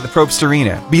Huntsville at the Probst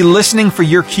Arena. Be listening for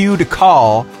your cue to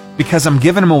call because I'm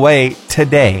giving them away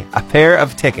today, a pair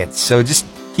of tickets. So just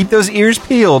keep those ears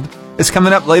peeled. It's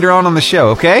coming up later on the show,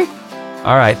 okay?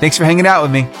 All right, thanks for hanging out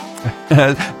with me.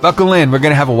 Buckle in, we're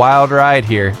going to have a wild ride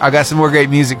here. I got some more great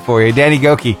music for you. Danny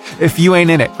Goki, If You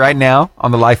Ain't In It, right now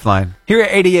on the Lifeline. Here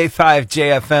at 88.5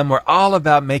 JFM, we're all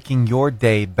about making your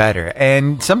day better.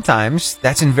 And sometimes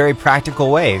that's in very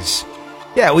practical ways.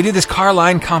 Yeah, we do this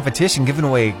Carline competition, giving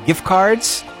away gift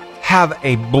cards. Have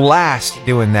a blast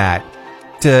doing that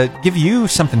to give you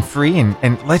something free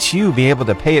and let you be able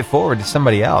to pay it forward to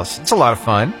somebody else. It's a lot of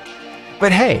fun.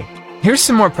 But hey, here's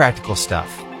some more practical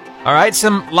stuff. All right,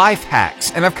 some life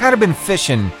hacks. And I've kind of been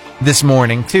fishing this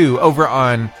morning, too, over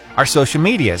on our social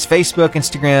medias, Facebook,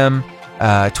 Instagram,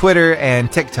 Twitter,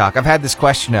 and TikTok. I've had this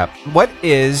question up. What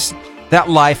is that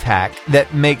life hack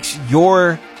that makes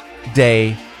your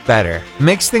day better?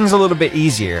 Makes things a little bit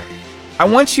easier? I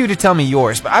want you to tell me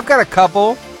yours, but I've got a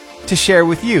couple to share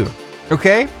with you,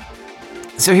 okay?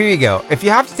 So here you go. If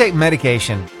you have to take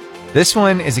medication, this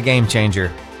one is a game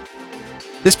changer.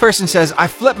 This person says, I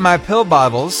flip my pill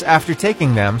bottles after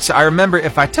taking them, so I remember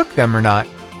if I took them or not.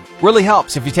 Really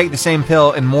helps if you take the same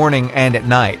pill in morning and at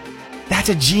night. That's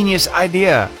a genius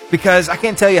idea, because I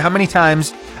can't tell you how many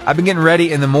times I've been getting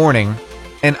ready in the morning,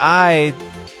 and I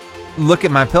look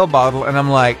at my pill bottle, and I'm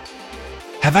like,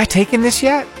 have I taken this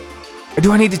yet? Or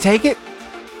do I need to take it?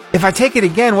 If I take it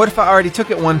again, what if I already took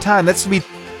it one time? That's to be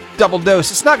double dose.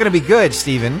 It's not going to be good,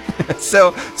 Steven.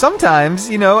 So sometimes,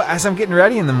 as I'm getting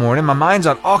ready in the morning, my mind's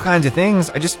on all kinds of things.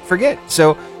 I just forget.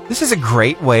 So this is a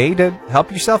great way to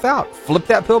help yourself out. Flip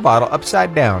that pill bottle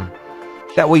upside down.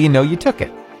 That way you know you took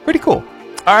it. Pretty cool.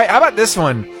 All right, how about this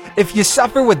one? If you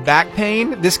suffer with back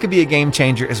pain, this could be a game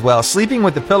changer as well. Sleeping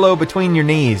with the pillow between your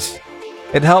knees.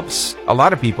 It helps a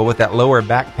lot of people with that lower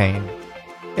back pain.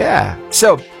 Yeah.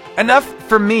 So enough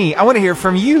from me. I want to hear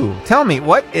from you. Tell me,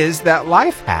 what is that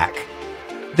life hack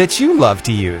that you love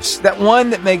to use? That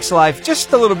one that makes life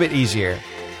just a little bit easier.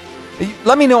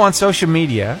 Let me know on social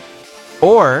media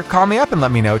or call me up and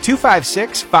let me know.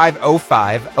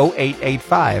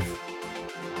 256-505-0885.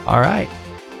 All right.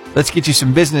 Let's get you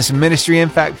some business and ministry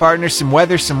impact partners, some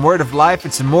weather, some word of life,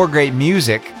 and some more great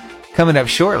music coming up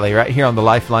shortly right here on the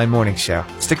Lifeline Morning Show.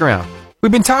 Stick around.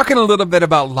 We've been talking a little bit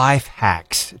about life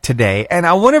hacks today, and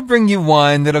I want to bring you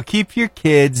one that'll keep your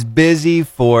kids busy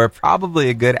for probably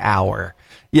a good hour.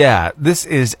 Yeah, this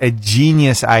is a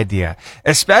genius idea,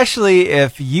 especially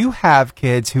if you have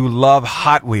kids who love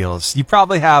Hot Wheels. You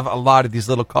probably have a lot of these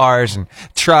little cars and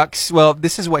trucks. Well,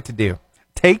 this is what to do.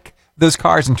 Take those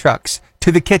cars and trucks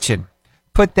to the kitchen,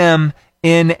 put them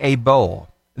in a bowl,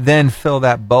 then fill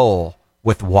that bowl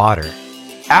with water.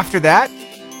 After that,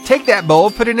 take that bowl,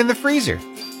 put it in the freezer.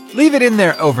 Leave it in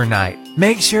there overnight.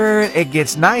 Make sure it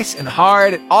gets nice and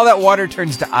hard. All that water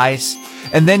turns to ice.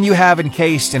 And then you have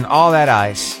encased in all that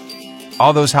ice,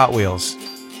 all those Hot Wheels.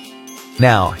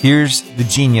 Now, here's the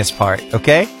genius part,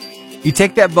 okay? You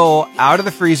take that bowl out of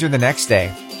the freezer the next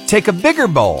day. Take a bigger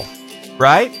bowl,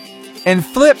 right? And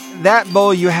flip that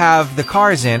bowl you have the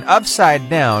cars in upside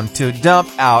down to dump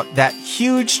out that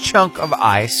huge chunk of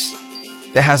ice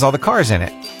that has all the cars in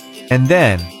it. And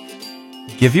then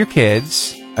give your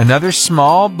kids another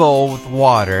small bowl with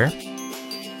water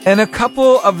and a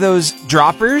couple of those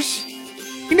droppers.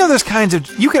 You know those kinds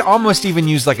of, you could almost even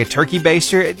use like a turkey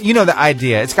baster. You know the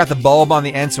idea. It's got the bulb on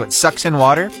the end so it sucks in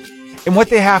water. And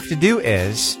what they have to do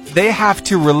is they have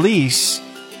to release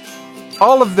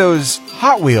all of those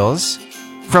Hot Wheels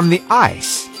from the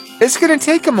ice. It's going to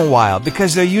take them a while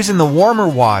because they're using the warmer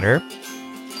water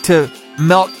to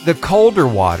melt the colder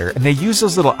water. And they use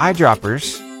those little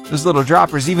eyedroppers, those little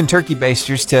droppers, even turkey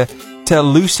basters to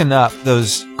loosen up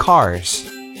those cars,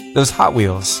 those Hot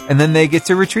Wheels. And then they get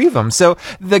to retrieve them. So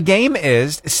the game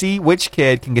is to see which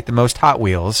kid can get the most Hot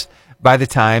Wheels by the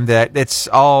time that it's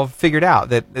all figured out,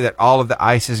 that all of the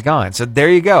ice is gone. So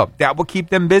there you go. That will keep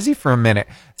them busy for a minute.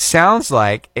 Sounds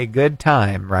like a good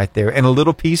time right there. And a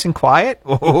little peace and quiet.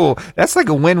 Oh, that's like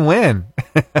a win-win.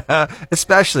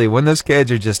 Especially when those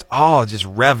kids are just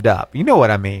revved up. You know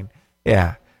what I mean?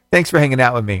 Yeah. Thanks for hanging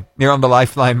out with me. You're on the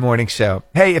Lifeline Morning Show.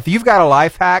 Hey, if you've got a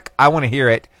life hack, I want to hear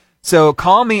it. So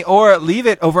call me or leave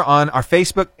it over on our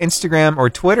Facebook, Instagram,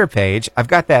 or Twitter page. I've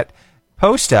got that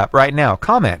post up right now.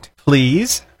 Comment,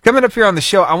 please. Coming up here on the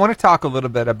show, I want to talk a little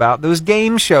bit about those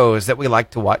game shows that we like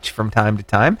to watch from time to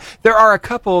time. There are a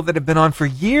couple that have been on for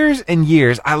years and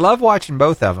years. I love watching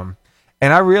both of them.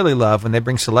 And I really love when they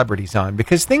bring celebrities on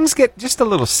because things get just a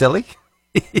little silly.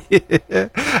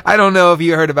 I don't know if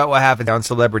you heard about what happened on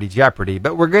Celebrity Jeopardy,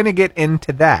 but we're going to get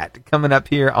into that coming up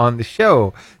here on the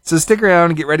show. So stick around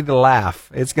and get ready to laugh.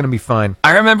 It's going to be fun.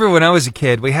 I remember when I was a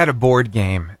kid, we had a board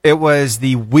game. It was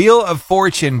the Wheel of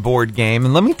Fortune board game.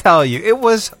 And let me tell you, it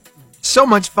was so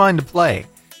much fun to play.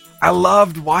 I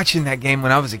loved watching that game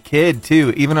when I was a kid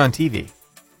too, even on TV.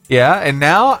 Yeah, and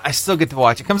now I still get to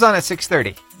watch. It comes on at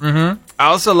 6:30. I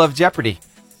also love Jeopardy.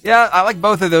 Yeah, I like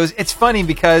both of those. It's funny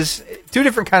because two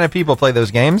different kind of people play those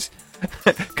games.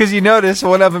 Because you notice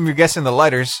one of them you're guessing the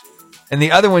letters, and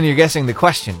the other one you're guessing the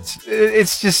questions.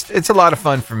 It's a lot of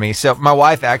fun for me. So my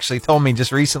wife actually told me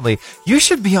just recently, you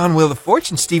should be on Wheel of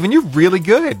Fortune, Stephen. You're really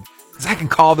good. Because I can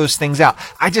call those things out.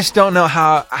 I just don't know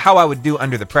how I would do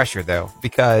under the pressure, though.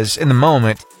 Because in the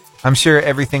moment, I'm sure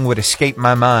everything would escape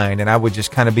my mind, and I would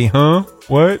just kind of be, huh?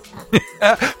 What?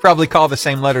 Probably call the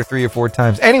same letter 3 or 4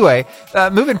 times. Anyway,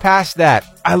 moving past that,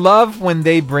 I love when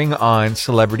they bring on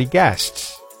celebrity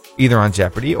guests, either on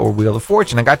Jeopardy or Wheel of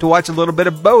Fortune. I got to watch a little bit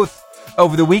of both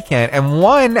over the weekend, and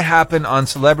one happened on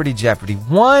Celebrity Jeopardy.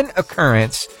 One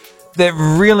occurrence that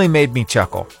really made me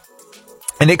chuckle,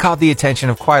 and it caught the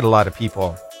attention of quite a lot of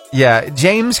people. Yeah,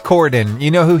 James Corden,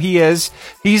 you know who he is?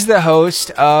 He's the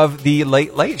host of The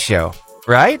Late Late Show,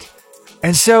 right?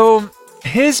 And so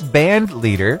his band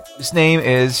leader, his name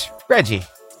is Reggie.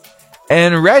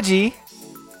 And Reggie,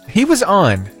 he was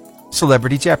on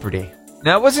Celebrity Jeopardy.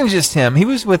 Now, it wasn't just him. He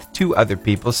was with 2 other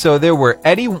people. So there were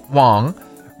Eddie Wong,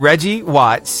 Reggie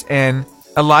Watts, and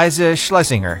Eliza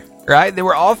Schlesinger, right? They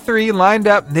were all 3 lined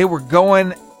up. They were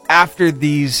going after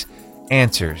these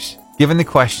answers, giving the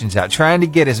questions out, trying to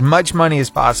get as much money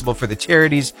as possible for the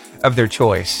charities of their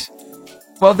choice.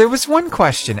 Well, there was one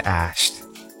question asked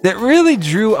that really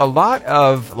drew a lot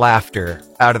of laughter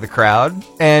out of the crowd.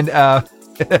 And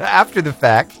after the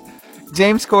fact,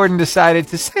 James Corden decided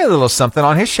to say a little something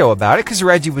on his show about it because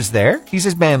Reggie was there. He's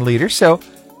his band leader, so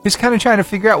he's kind of trying to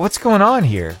figure out what's going on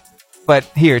here. But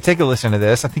here, take a listen to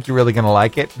this. I think you're really going to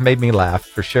like it. It made me laugh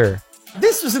for sure.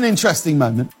 This was an interesting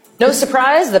moment. No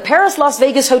surprise, the Paris Las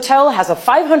Vegas Hotel has a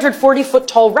 540-foot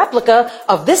tall replica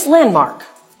of this landmark.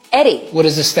 Eddie. What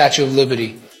is the Statue of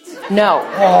Liberty? No.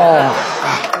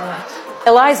 Oh.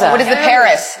 Eliza. What is the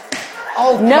Paris?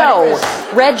 Oh, no.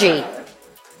 Reggie.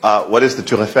 What is the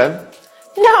Tour Eiffel?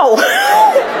 No.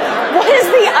 What is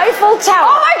the Eiffel Tower?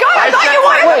 Oh my God, I thought you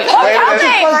wanted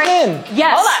to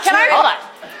Yes. Hold on. Hold on.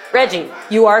 Reggie,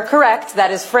 you are correct.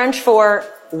 That is French for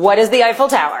what is the Eiffel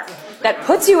Tower? That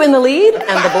puts you in the lead, and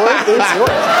the board is yours.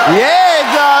 Yeah, it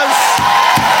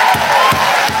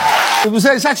does.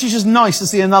 It's actually just nice to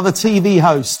see another TV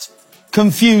host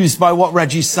confused by what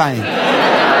Reggie's saying.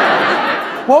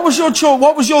 What was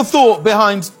your thought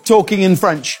behind talking in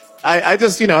French? I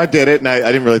just, I did it, and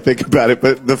I didn't really think about it.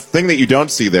 But the thing that you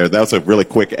don't see there, that was a really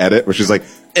quick edit, where she's like,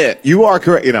 you are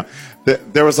correct.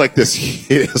 There was like this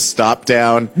stop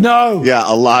down. No. Yeah,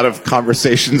 a lot of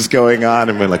conversations going on,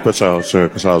 and we're like, well, and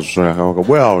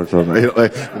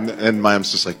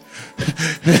Mayim's just like,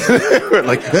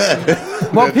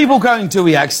 What people going to?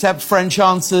 We accept French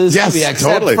answers. Yes, we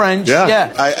accept totally. French.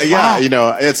 Yeah. Wow.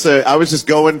 I was just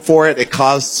going for it. It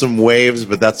caused some waves,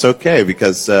 but that's okay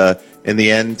because in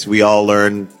the end, we all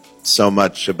learn so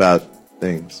much about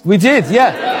things. We did,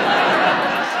 yeah.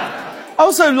 I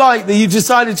also like that you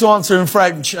decided to answer in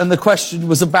French and the question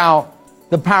was about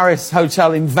the Paris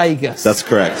hotel in Vegas. That's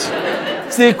correct.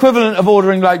 It's the equivalent of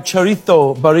ordering like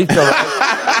chorizo, burrito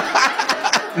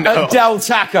at Del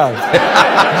Taco.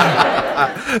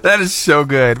 That is so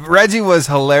good. Reggie was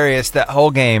hilarious that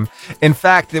whole game. In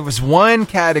fact, there was one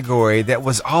category that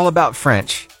was all about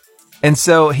French. And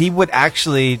so he would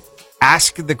actually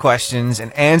ask the questions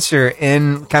and answer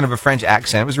in kind of a French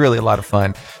accent. It was really a lot of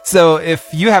fun. So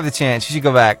if you have the chance, you should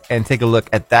go back and take a look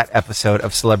at that episode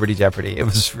of Celebrity Jeopardy. It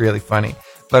was really funny.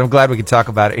 But I'm glad we could talk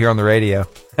about it here on the radio.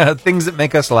 Things that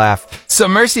make us laugh. So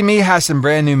Mercy Me has some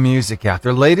brand new music out.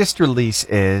 Their latest release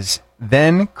is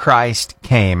Then Christ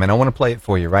Came. And I want to play it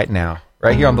for you right now,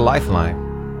 right here on the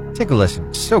Lifeline. Take a listen.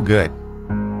 It's so good.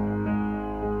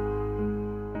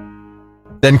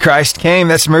 Then Christ Came.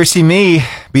 That's Mercy Me.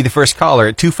 Be the first caller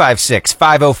at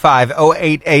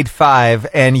 256-505-0885,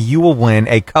 and you will win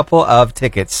a couple of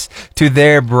tickets to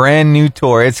their brand new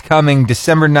tour. It's coming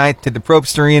December 9th to the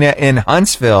Probst Arena in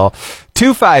Huntsville.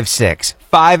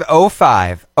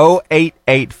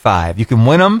 256-505-0885. You can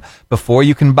win them before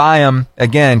you can buy them.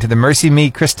 Again, to the Mercy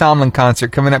Me Chris Tomlin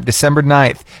concert coming up December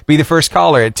 9th. Be the first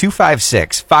caller at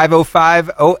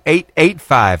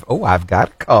 256-505-0885. Oh, I've got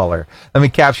a caller. Let me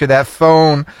capture that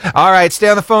phone. All right, stay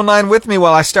on the phone line with me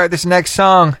while I start this next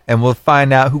song, and we'll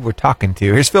find out who we're talking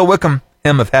to. Here's Phil Wickham,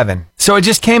 Hymn of Heaven. So it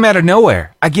just came out of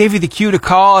nowhere. I gave you the cue to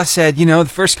call. I said, the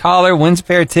first caller wins a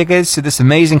pair of tickets to this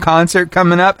amazing concert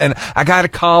coming up. And I got a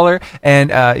caller. And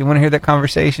you want to hear that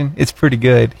conversation? It's pretty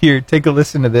good. Here, take a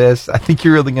listen to this. I think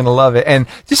you're really going to love it. And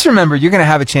just remember, you're going to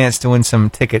have a chance to win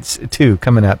some tickets, too,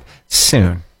 coming up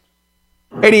soon.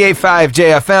 88.5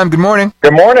 JFM, good morning.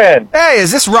 Good morning. Hey,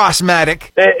 is this Ross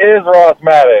Maddock? It is Ross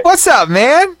Maddock. What's up,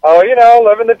 man? Oh,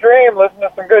 living the dream, listening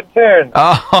to some good tunes.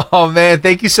 Oh, man,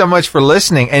 thank you so much for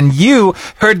listening. And you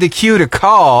heard the cue to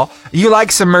call. You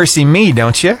like some Mercy Me,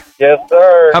 don't you? Yes,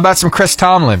 sir. How about some Chris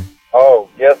Tomlin? Oh,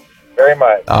 yes, very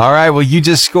much. All right, well, you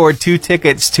just scored 2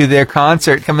 tickets to their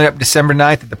concert coming up December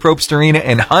 9th at the Probst Arena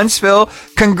in Huntsville.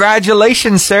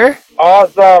 Congratulations, sir.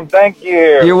 Awesome, thank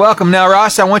you. You're welcome. Now,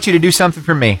 Ross, I want you to do something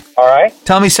for me. All right.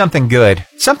 Tell me something good.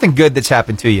 Something good that's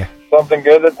happened to you. Something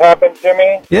good that's happened to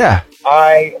me? Yeah.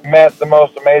 I met the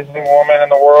most amazing woman in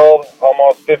the world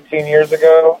almost 15 years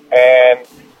ago, and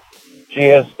she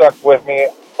has stuck with me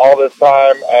all this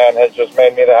time and has just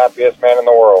made me the happiest man in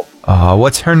the world. Oh,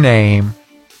 what's her name?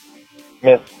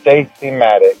 Miss Stacy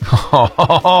Maddox.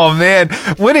 Oh, man.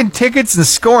 Winning tickets and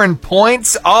scoring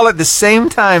points all at the same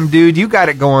time, dude. You got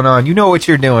it going on. You know what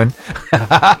you're doing. You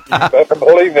better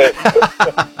believe it.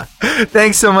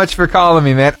 Thanks so much for calling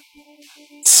me, man.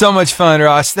 So much fun,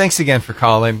 Ross. Thanks again for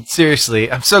calling.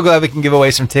 Seriously, I'm so glad we can give away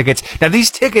some tickets. Now,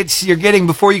 these tickets you're getting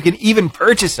before you can even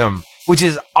purchase them, which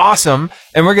is awesome.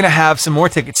 And we're going to have some more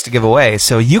tickets to give away.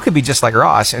 So you could be just like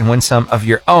Ross and win some of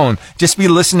your own. Just be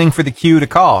listening for the cue to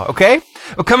call, okay?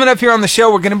 Well, coming up here on the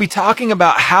show, we're going to be talking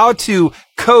about how to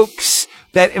coax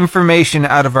that information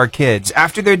out of our kids.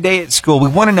 After their day at school, we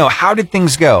want to know, how did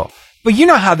things go? But you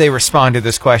know how they respond to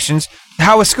those questions.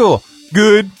 How was school?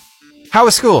 Good. How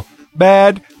was school?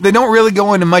 Bad. They don't really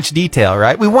go into much detail,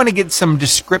 right? We want to get some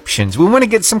descriptions. We want to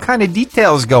get some kind of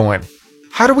details going.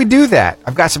 How do we do that?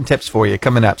 I've got some tips for you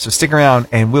coming up, so stick around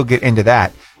and we'll get into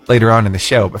that later on in the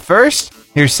show. But first,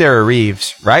 here's Sarah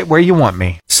Reeves, Right Where You Want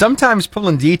Me. Sometimes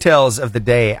pulling details of the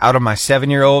day out of my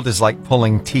 7-year-old is like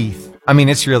pulling teeth. I mean,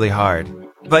 it's really hard.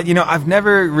 But, I've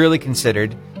never really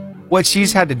considered what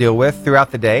she's had to deal with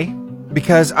throughout the day,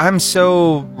 because I'm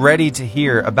so ready to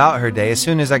hear about her day as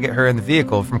soon as I get her in the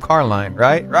vehicle from Carline,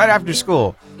 right? Right after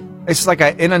school. It's like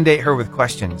I inundate her with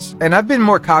questions. And I've been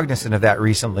more cognizant of that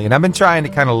recently, and I've been trying to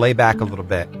kind of lay back a little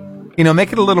bit. You know,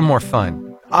 make it a little more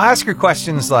fun. I'll ask her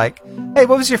questions like, hey,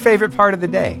 what was your favorite part of the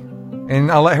day?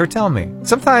 And I'll let her tell me.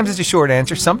 Sometimes it's a short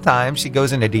answer. Sometimes she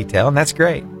goes into detail, and that's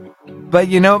great. But,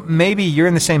 you know, maybe you're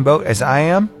in the same boat as I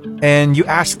am, and you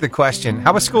ask the question,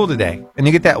 how was school today? And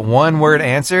you get that one-word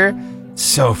answer.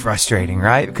 So frustrating,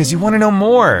 right? Because you want to know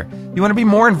more. You want to be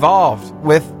more involved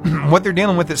with what they're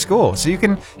dealing with at school. So you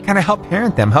can kind of help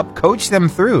parent them, help coach them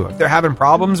through. If they're having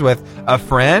problems with a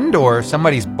friend or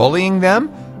somebody's bullying them,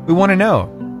 we want to know.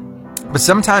 But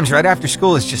sometimes right after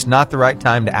school is just not the right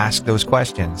time to ask those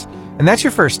questions. And that's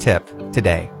your first tip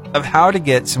today of how to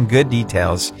get some good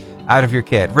details out of your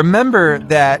kid. Remember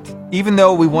that even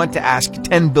though we want to ask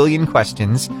 10 billion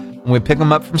questions when we pick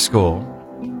them up from school,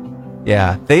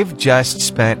 yeah, they've just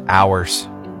spent hours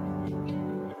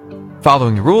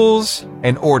following rules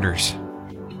and orders.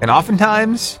 And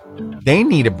oftentimes, they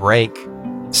need a break.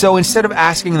 So instead of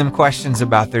asking them questions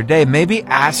about their day, maybe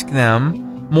ask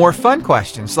them more fun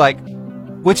questions, like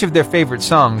which of their favorite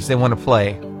songs they want to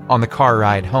play on the car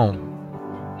ride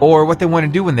home, or what they want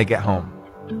to do when they get home.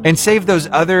 And save those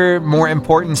other more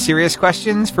important, serious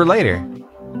questions for later.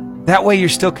 That way you're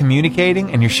still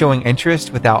communicating and you're showing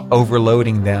interest without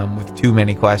overloading them with too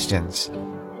many questions.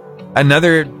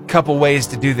 Another couple ways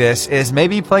to do this is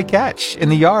maybe play catch in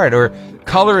the yard or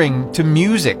coloring to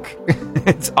music.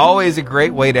 It's always a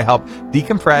great way to help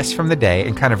decompress from the day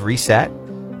and kind of reset.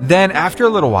 Then after a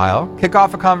little while, kick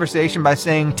off a conversation by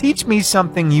saying, teach me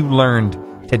something you learned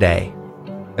today.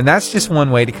 And that's just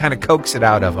one way to kind of coax it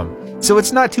out of them. So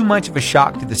it's not too much of a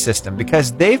shock to the system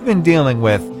because they've been dealing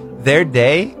with their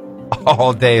day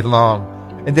all day long.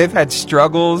 And they've had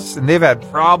struggles and they've had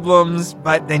problems,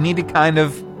 but they need to kind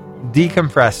of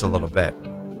decompress a little bit.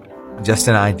 Just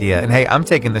an idea. And hey, I'm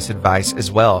taking this advice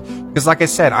as well. Because like I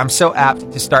said, I'm so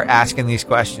apt to start asking these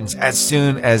questions as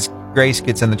soon as Grace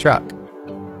gets in the truck.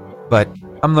 But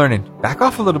I'm learning. Back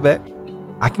off a little bit.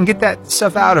 I can get that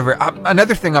stuff out of her.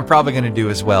 Another thing I'm probably going to do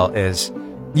as well is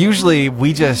usually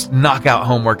we just knock out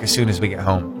homework as soon as we get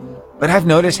home. But I've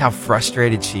noticed how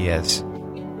frustrated she is.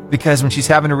 Because when she's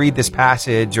having to read this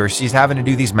passage or she's having to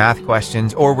do these math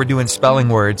questions or we're doing spelling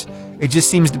words, it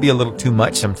just seems to be a little too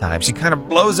much sometimes. She kind of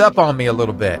blows up on me a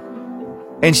little bit.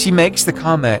 And she makes the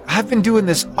comment, I've been doing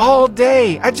this all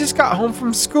day. I just got home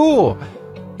from school.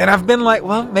 And I've been like,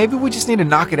 well, maybe we just need to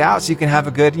knock it out so you can have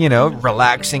a good,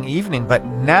 relaxing evening. But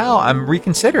now I'm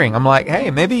reconsidering. I'm like,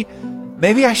 hey, maybe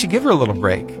I should give her a little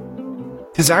break.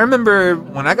 Because I remember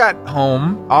when I got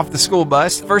home off the school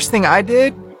bus, first thing I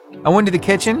did, I went to the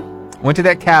kitchen, went to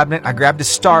that cabinet, I grabbed a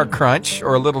Star Crunch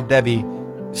or a Little Debbie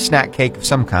snack cake of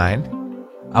some kind.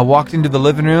 I walked into the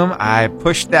living room, I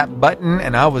pushed that button,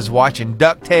 and I was watching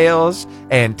DuckTales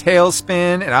and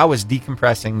Tailspin, and I was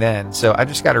decompressing then. So I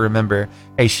just got to remember,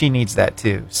 hey, she needs that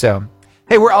too. So,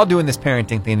 hey, we're all doing this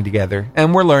parenting thing together,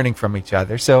 and we're learning from each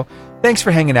other. So thanks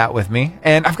for hanging out with me.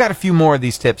 And I've got a few more of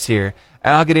these tips here,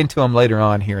 and I'll get into them later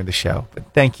on here in the show.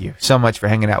 But thank you so much for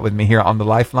hanging out with me here on the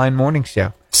Lifeline Morning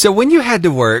Show. So when you head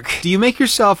to work, do you make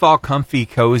yourself all comfy,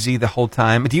 cozy the whole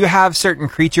time? Do you have certain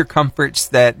creature comforts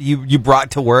that you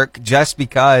brought to work just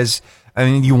because,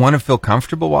 you want to feel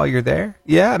comfortable while you're there?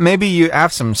 Yeah, maybe you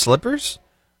have some slippers?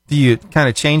 Do you kind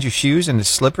of change your shoes into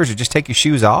slippers or just take your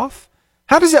shoes off?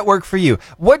 How does that work for you?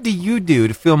 What do you do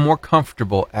to feel more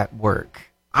comfortable at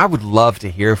work? I would love to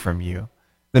hear from you.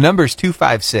 The number is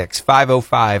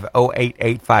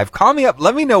 256-505-0885. Call me up.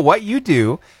 Let me know what you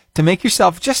do to make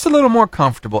yourself just a little more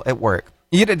comfortable at work.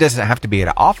 It doesn't have to be at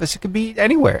an office. It could be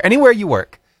anywhere you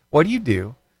work. What do you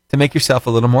do to make yourself a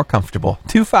little more comfortable?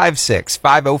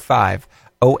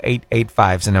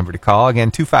 256-505-0885 is the number to call.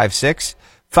 Again,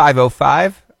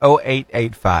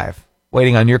 256-505-0885.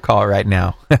 Waiting on your call right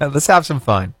now. Let's have some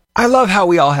fun. I love how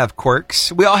we all have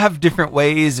quirks. We all have different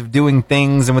ways of doing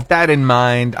things. And with that in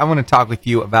mind, I want to talk with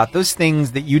you about those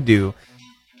things that you do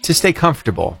to stay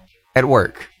comfortable at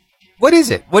work. What is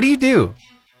it? What do you do?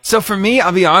 So for me,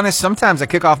 I'll be honest, sometimes I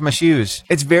kick off my shoes.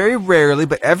 It's very rarely,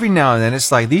 but every now and then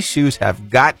it's like these shoes have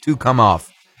got to come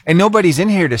off. And nobody's in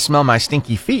here to smell my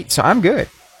stinky feet, so I'm good.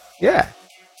 Yeah.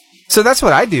 So that's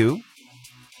what I do.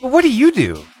 But what do you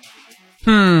do?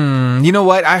 You know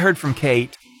what? I heard from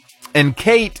Kate. And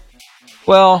Kate,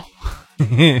 well,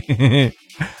 let's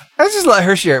just let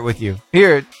her share it with you.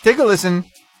 Here, take a listen.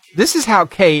 This is how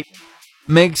Kate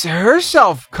makes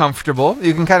herself comfortable.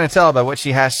 You can kind of tell by what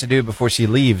she has to do before she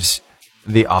leaves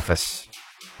the office.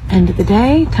 End of the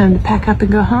day, time to pack up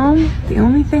and go home. The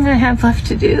only thing I have left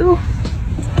to do,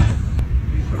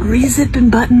 re-zip and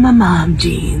button my mom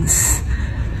jeans.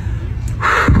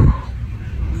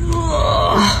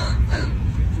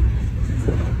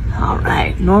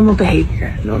 right. Normal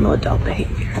behavior. Normal adult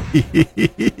behavior.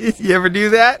 You ever do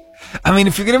that? I mean,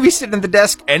 if you're going to be sitting at the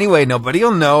desk anyway, nobody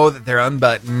will know that they're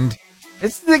unbuttoned.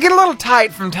 They get a little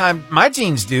tight from time. My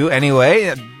jeans do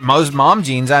anyway. Most mom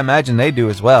jeans, I imagine they do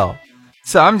as well.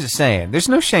 So I'm just saying, there's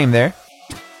no shame there.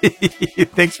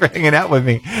 Thanks for hanging out with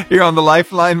me here on the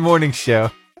Lifeline Morning Show.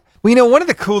 Well, one of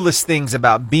the coolest things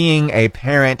about being a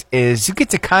parent is you get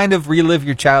to kind of relive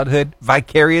your childhood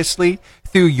vicariously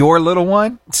through your little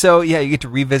one. So, yeah, you get to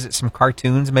revisit some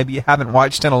cartoons maybe you haven't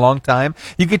watched in a long time.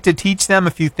 You get to teach them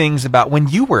a few things about when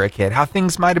you were a kid, how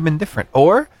things might have been different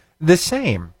or the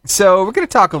same. So we're going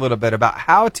to talk a little bit about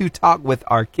how to talk with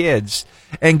our kids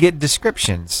and get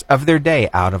descriptions of their day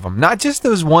out of them. Not just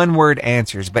those one-word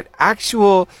answers, but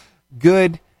actual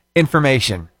good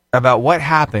information about what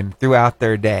happened throughout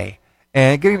their day.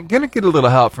 And going to get a little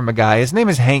help from a guy. His name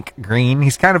is Hank Green.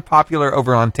 He's kind of popular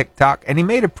over on TikTok, and he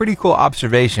made a pretty cool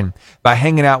observation by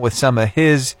hanging out with some of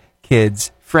his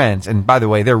kids' friends. And by the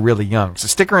way, they're really young. So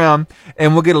stick around,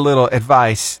 and we'll get a little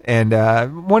advice and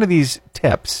one of these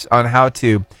tips on how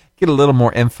to get a little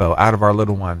more info out of our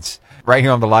little ones right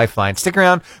here on the Lifeline. Stick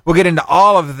around. We'll get into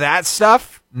all of that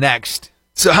stuff next.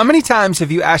 So how many times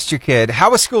have you asked your kid,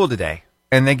 how was school today?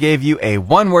 And they gave you a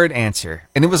one-word answer,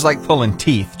 and it was like pulling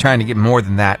teeth trying to get more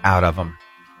than that out of them.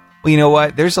 Well, you know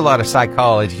what? There's a lot of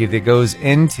psychology that goes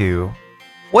into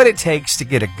what it takes to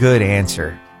get a good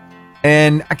answer.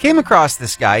 And I came across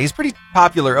this guy. He's pretty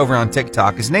popular over on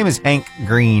TikTok. His name is Hank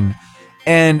Green.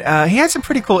 And he had some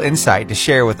pretty cool insight to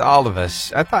share with all of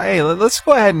us. I thought, hey, let's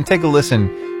go ahead and take a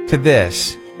listen to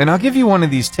this. And I'll give you one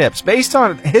of these tips based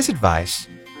on his advice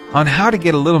on how to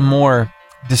get a little more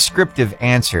descriptive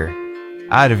answer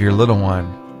out of your little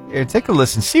one. Here, take a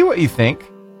listen. See what you think.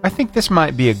 I think this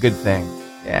might be a good thing.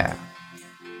 Yeah.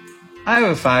 I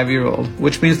have a 5-year-old,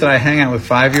 which means that I hang out with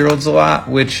 5-year-olds a lot,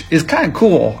 which is kind of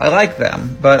cool. I like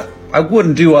them, but I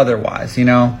wouldn't do otherwise,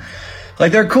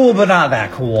 Like, they're cool, but not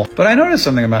that cool. But I noticed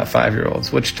something about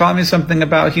 5-year-olds, which taught me something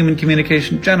about human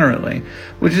communication generally,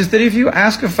 which is that if you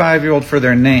ask a 5-year-old for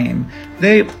their name,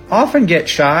 they often get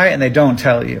shy and they don't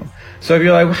tell you. So if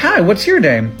you're like, hi, what's your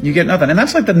name? You get nothing. And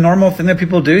that's like the normal thing that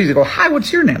people do. You go, hi,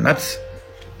 what's your name? That's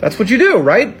what you do,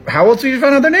 right? How else do you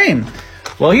find out their name?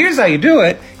 Well, here's how you do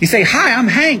it. You say, hi, I'm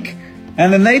Hank.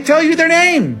 And then they tell you their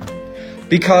name.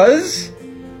 Because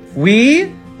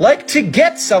we like to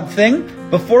get something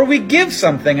before we give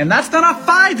something. And that's not a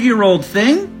 5-year-old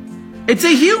thing. It's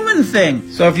a human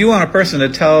thing. So if you want a person to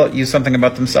tell you something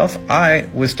about themselves, I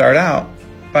would start out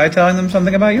by telling them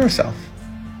something about yourself.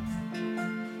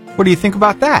 What do you think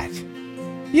about that?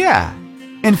 Yeah.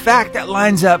 In fact, that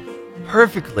lines up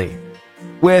perfectly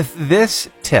with this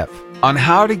tip on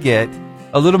how to get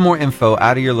a little more info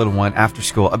out of your little one after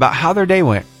school about how their day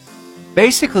went.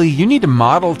 Basically, you need to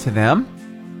model to them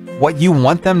what you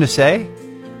want them to say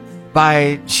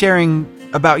by sharing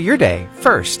about your day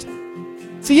first.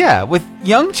 So yeah, with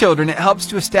young children, it helps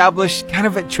to establish kind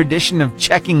of a tradition of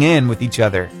checking in with each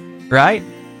other, right?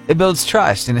 It builds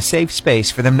trust and a safe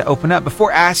space for them to open up.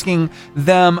 Before asking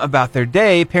them about their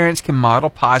day, parents can model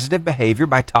positive behavior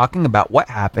by talking about what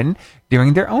happened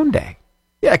during their own day.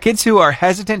 Yeah, kids who are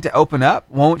hesitant to open up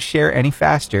won't share any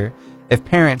faster if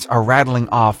parents are rattling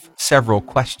off several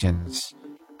questions.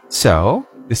 So,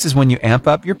 this is when you amp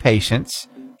up your patience,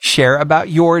 share about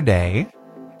your day,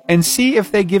 and see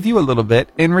if they give you a little bit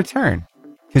in return.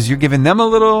 Because you're giving them a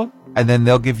little, and then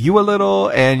they'll give you a little,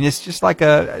 and it's just like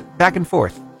a back and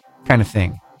forth kind of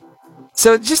thing.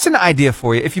 So just an idea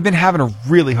for you if you've been having a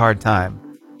really hard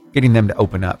time getting them to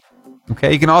open up.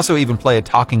 Okay, you can also even play a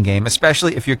talking game,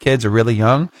 especially if your kids are really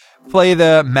young. Play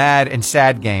the mad and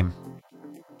sad game,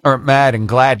 or mad and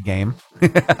glad game.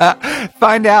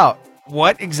 Find out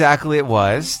what exactly it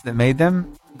was that made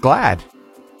them glad.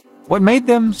 What made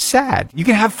them sad? You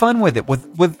can have fun with it,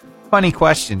 with funny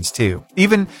questions too.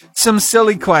 Even some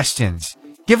silly questions.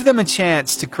 Give them a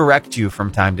chance to correct you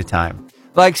from time to time.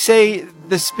 Like, say,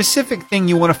 the specific thing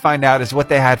you want to find out is what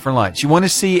they had for lunch. You want to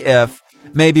see if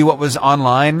maybe what was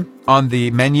online on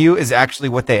the menu is actually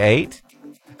what they ate.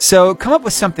 So come up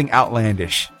with something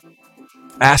outlandish.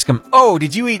 Ask them, oh,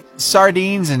 did you eat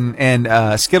sardines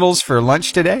and Skittles for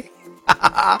lunch today?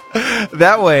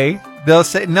 That way, they'll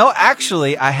say, no,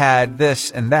 actually, I had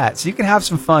this and that. So you can have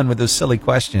some fun with those silly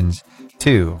questions,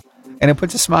 too. And it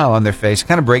puts a smile on their face. It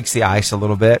kind of breaks the ice a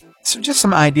little bit. So just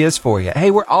some ideas for you.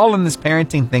 Hey, we're all in this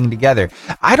parenting thing together.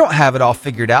 I don't have it all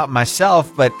figured out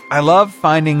myself, but I love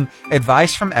finding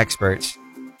advice from experts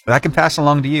that I can pass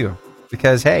along to you.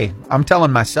 Because, hey, I'm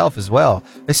telling myself as well,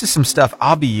 this is some stuff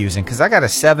I'll be using because I got a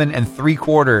 7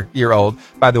 3/4-year-old.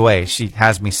 By the way, she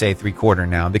has me say 3/4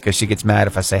 now because she gets mad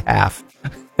if I say half.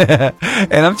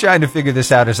 And I'm trying to figure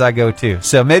this out as I go too.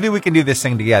 So maybe we can do this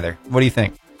thing together. What do you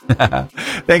think?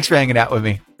 Thanks for hanging out with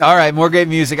me. All right, more great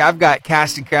music. I've got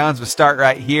Casting Crowns with Start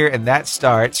Right Here, and that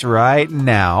starts right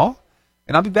now.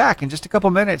 And I'll be back in just a couple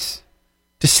minutes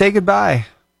to say goodbye.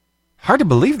 Hard to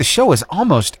believe the show is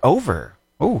almost over.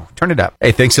 Oh, turn it up.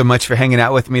 Hey, thanks so much for hanging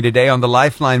out with me today on the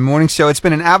Lifeline Morning Show. It's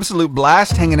been an absolute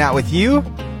blast hanging out with you.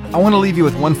 I want to leave you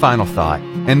with one final thought.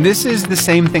 And this is the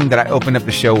same thing that I opened up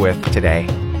the show with today.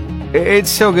 It's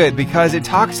so good because it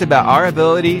talks about our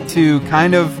ability to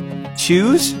kind of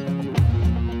choose.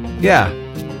 Yeah.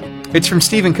 It's from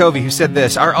Stephen Covey, who said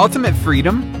this: our ultimate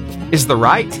freedom is the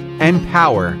right and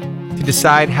power to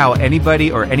decide how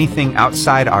anybody or anything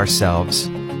outside ourselves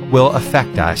will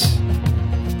affect us.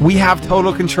 We have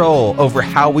total control over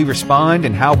how we respond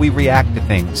and how we react to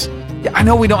things. Yeah, I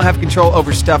know we don't have control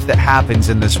over stuff that happens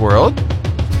in this world.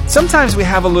 Sometimes we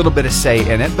have a little bit of say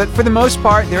in it, but for the most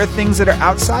part, there are things that are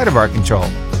outside of our control.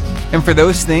 And for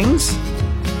those things,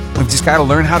 we've just got to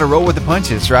learn how to roll with the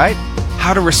punches, right?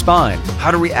 How to respond,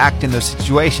 how to react in those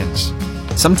situations.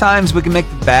 Sometimes we can make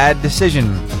the bad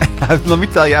decision. Let me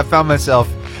tell you, I found myself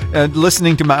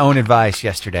listening to my own advice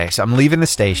yesterday. So I'm leaving the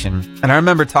station, and I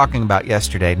remember talking about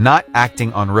yesterday not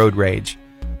acting on road rage.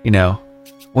 You know,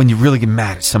 when you really get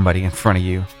mad at somebody in front of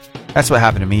you. That's what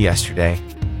happened to me yesterday.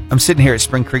 I'm sitting here at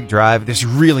Spring Creek Drive. There's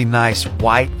really nice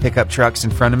white pickup trucks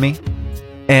in front of me,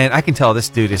 and I can tell this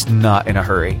dude is not in a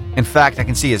hurry. In fact, I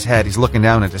can see his head. He's looking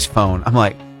down at his phone. I'm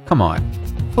like, come on,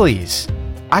 please.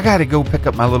 I got to go pick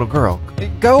up my little girl.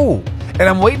 Go. And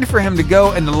I'm waiting for him to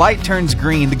go, and the light turns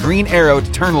green, the green arrow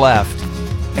to turn left,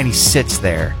 and he sits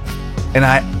there. And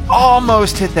I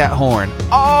almost hit that horn.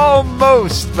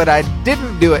 Almost. But I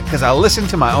didn't do it because I listened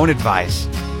to my own advice.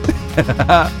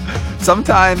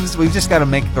 Sometimes we've just got to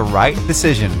make the right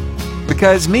decision.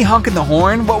 Because me honking the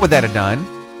horn, what would that have done?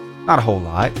 Not a whole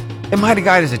lot. It might have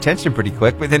got his attention pretty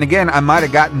quick, but then again, I might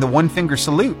have gotten the one-finger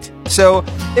salute. So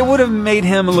it would have made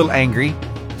him a little angry.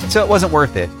 So it wasn't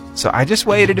worth it. So I just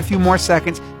waited a few more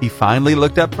seconds. He finally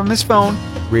looked up from his phone,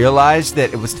 realized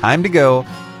that it was time to go,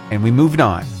 and we moved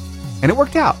on. And it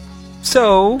worked out.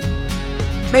 So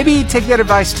maybe take that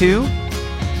advice too.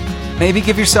 Maybe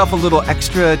give yourself a little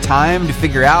extra time to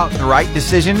figure out the right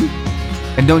decision,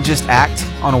 and don't just act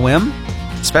on a whim,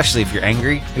 especially if you're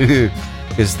angry,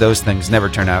 because those things never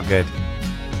turn out good.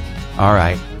 All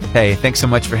right. Hey, thanks so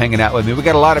much for hanging out with me. We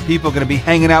got a lot of people going to be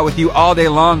hanging out with you all day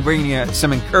long, bringing you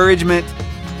some encouragement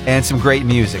and some great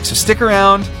music. So stick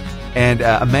around, and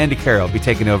Amanda Carroll will be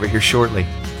taking over here shortly.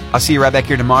 I'll see you right back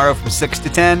here tomorrow from 6 to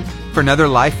 10 for another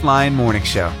Lifeline Morning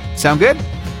Show. Sound good?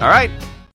 All right.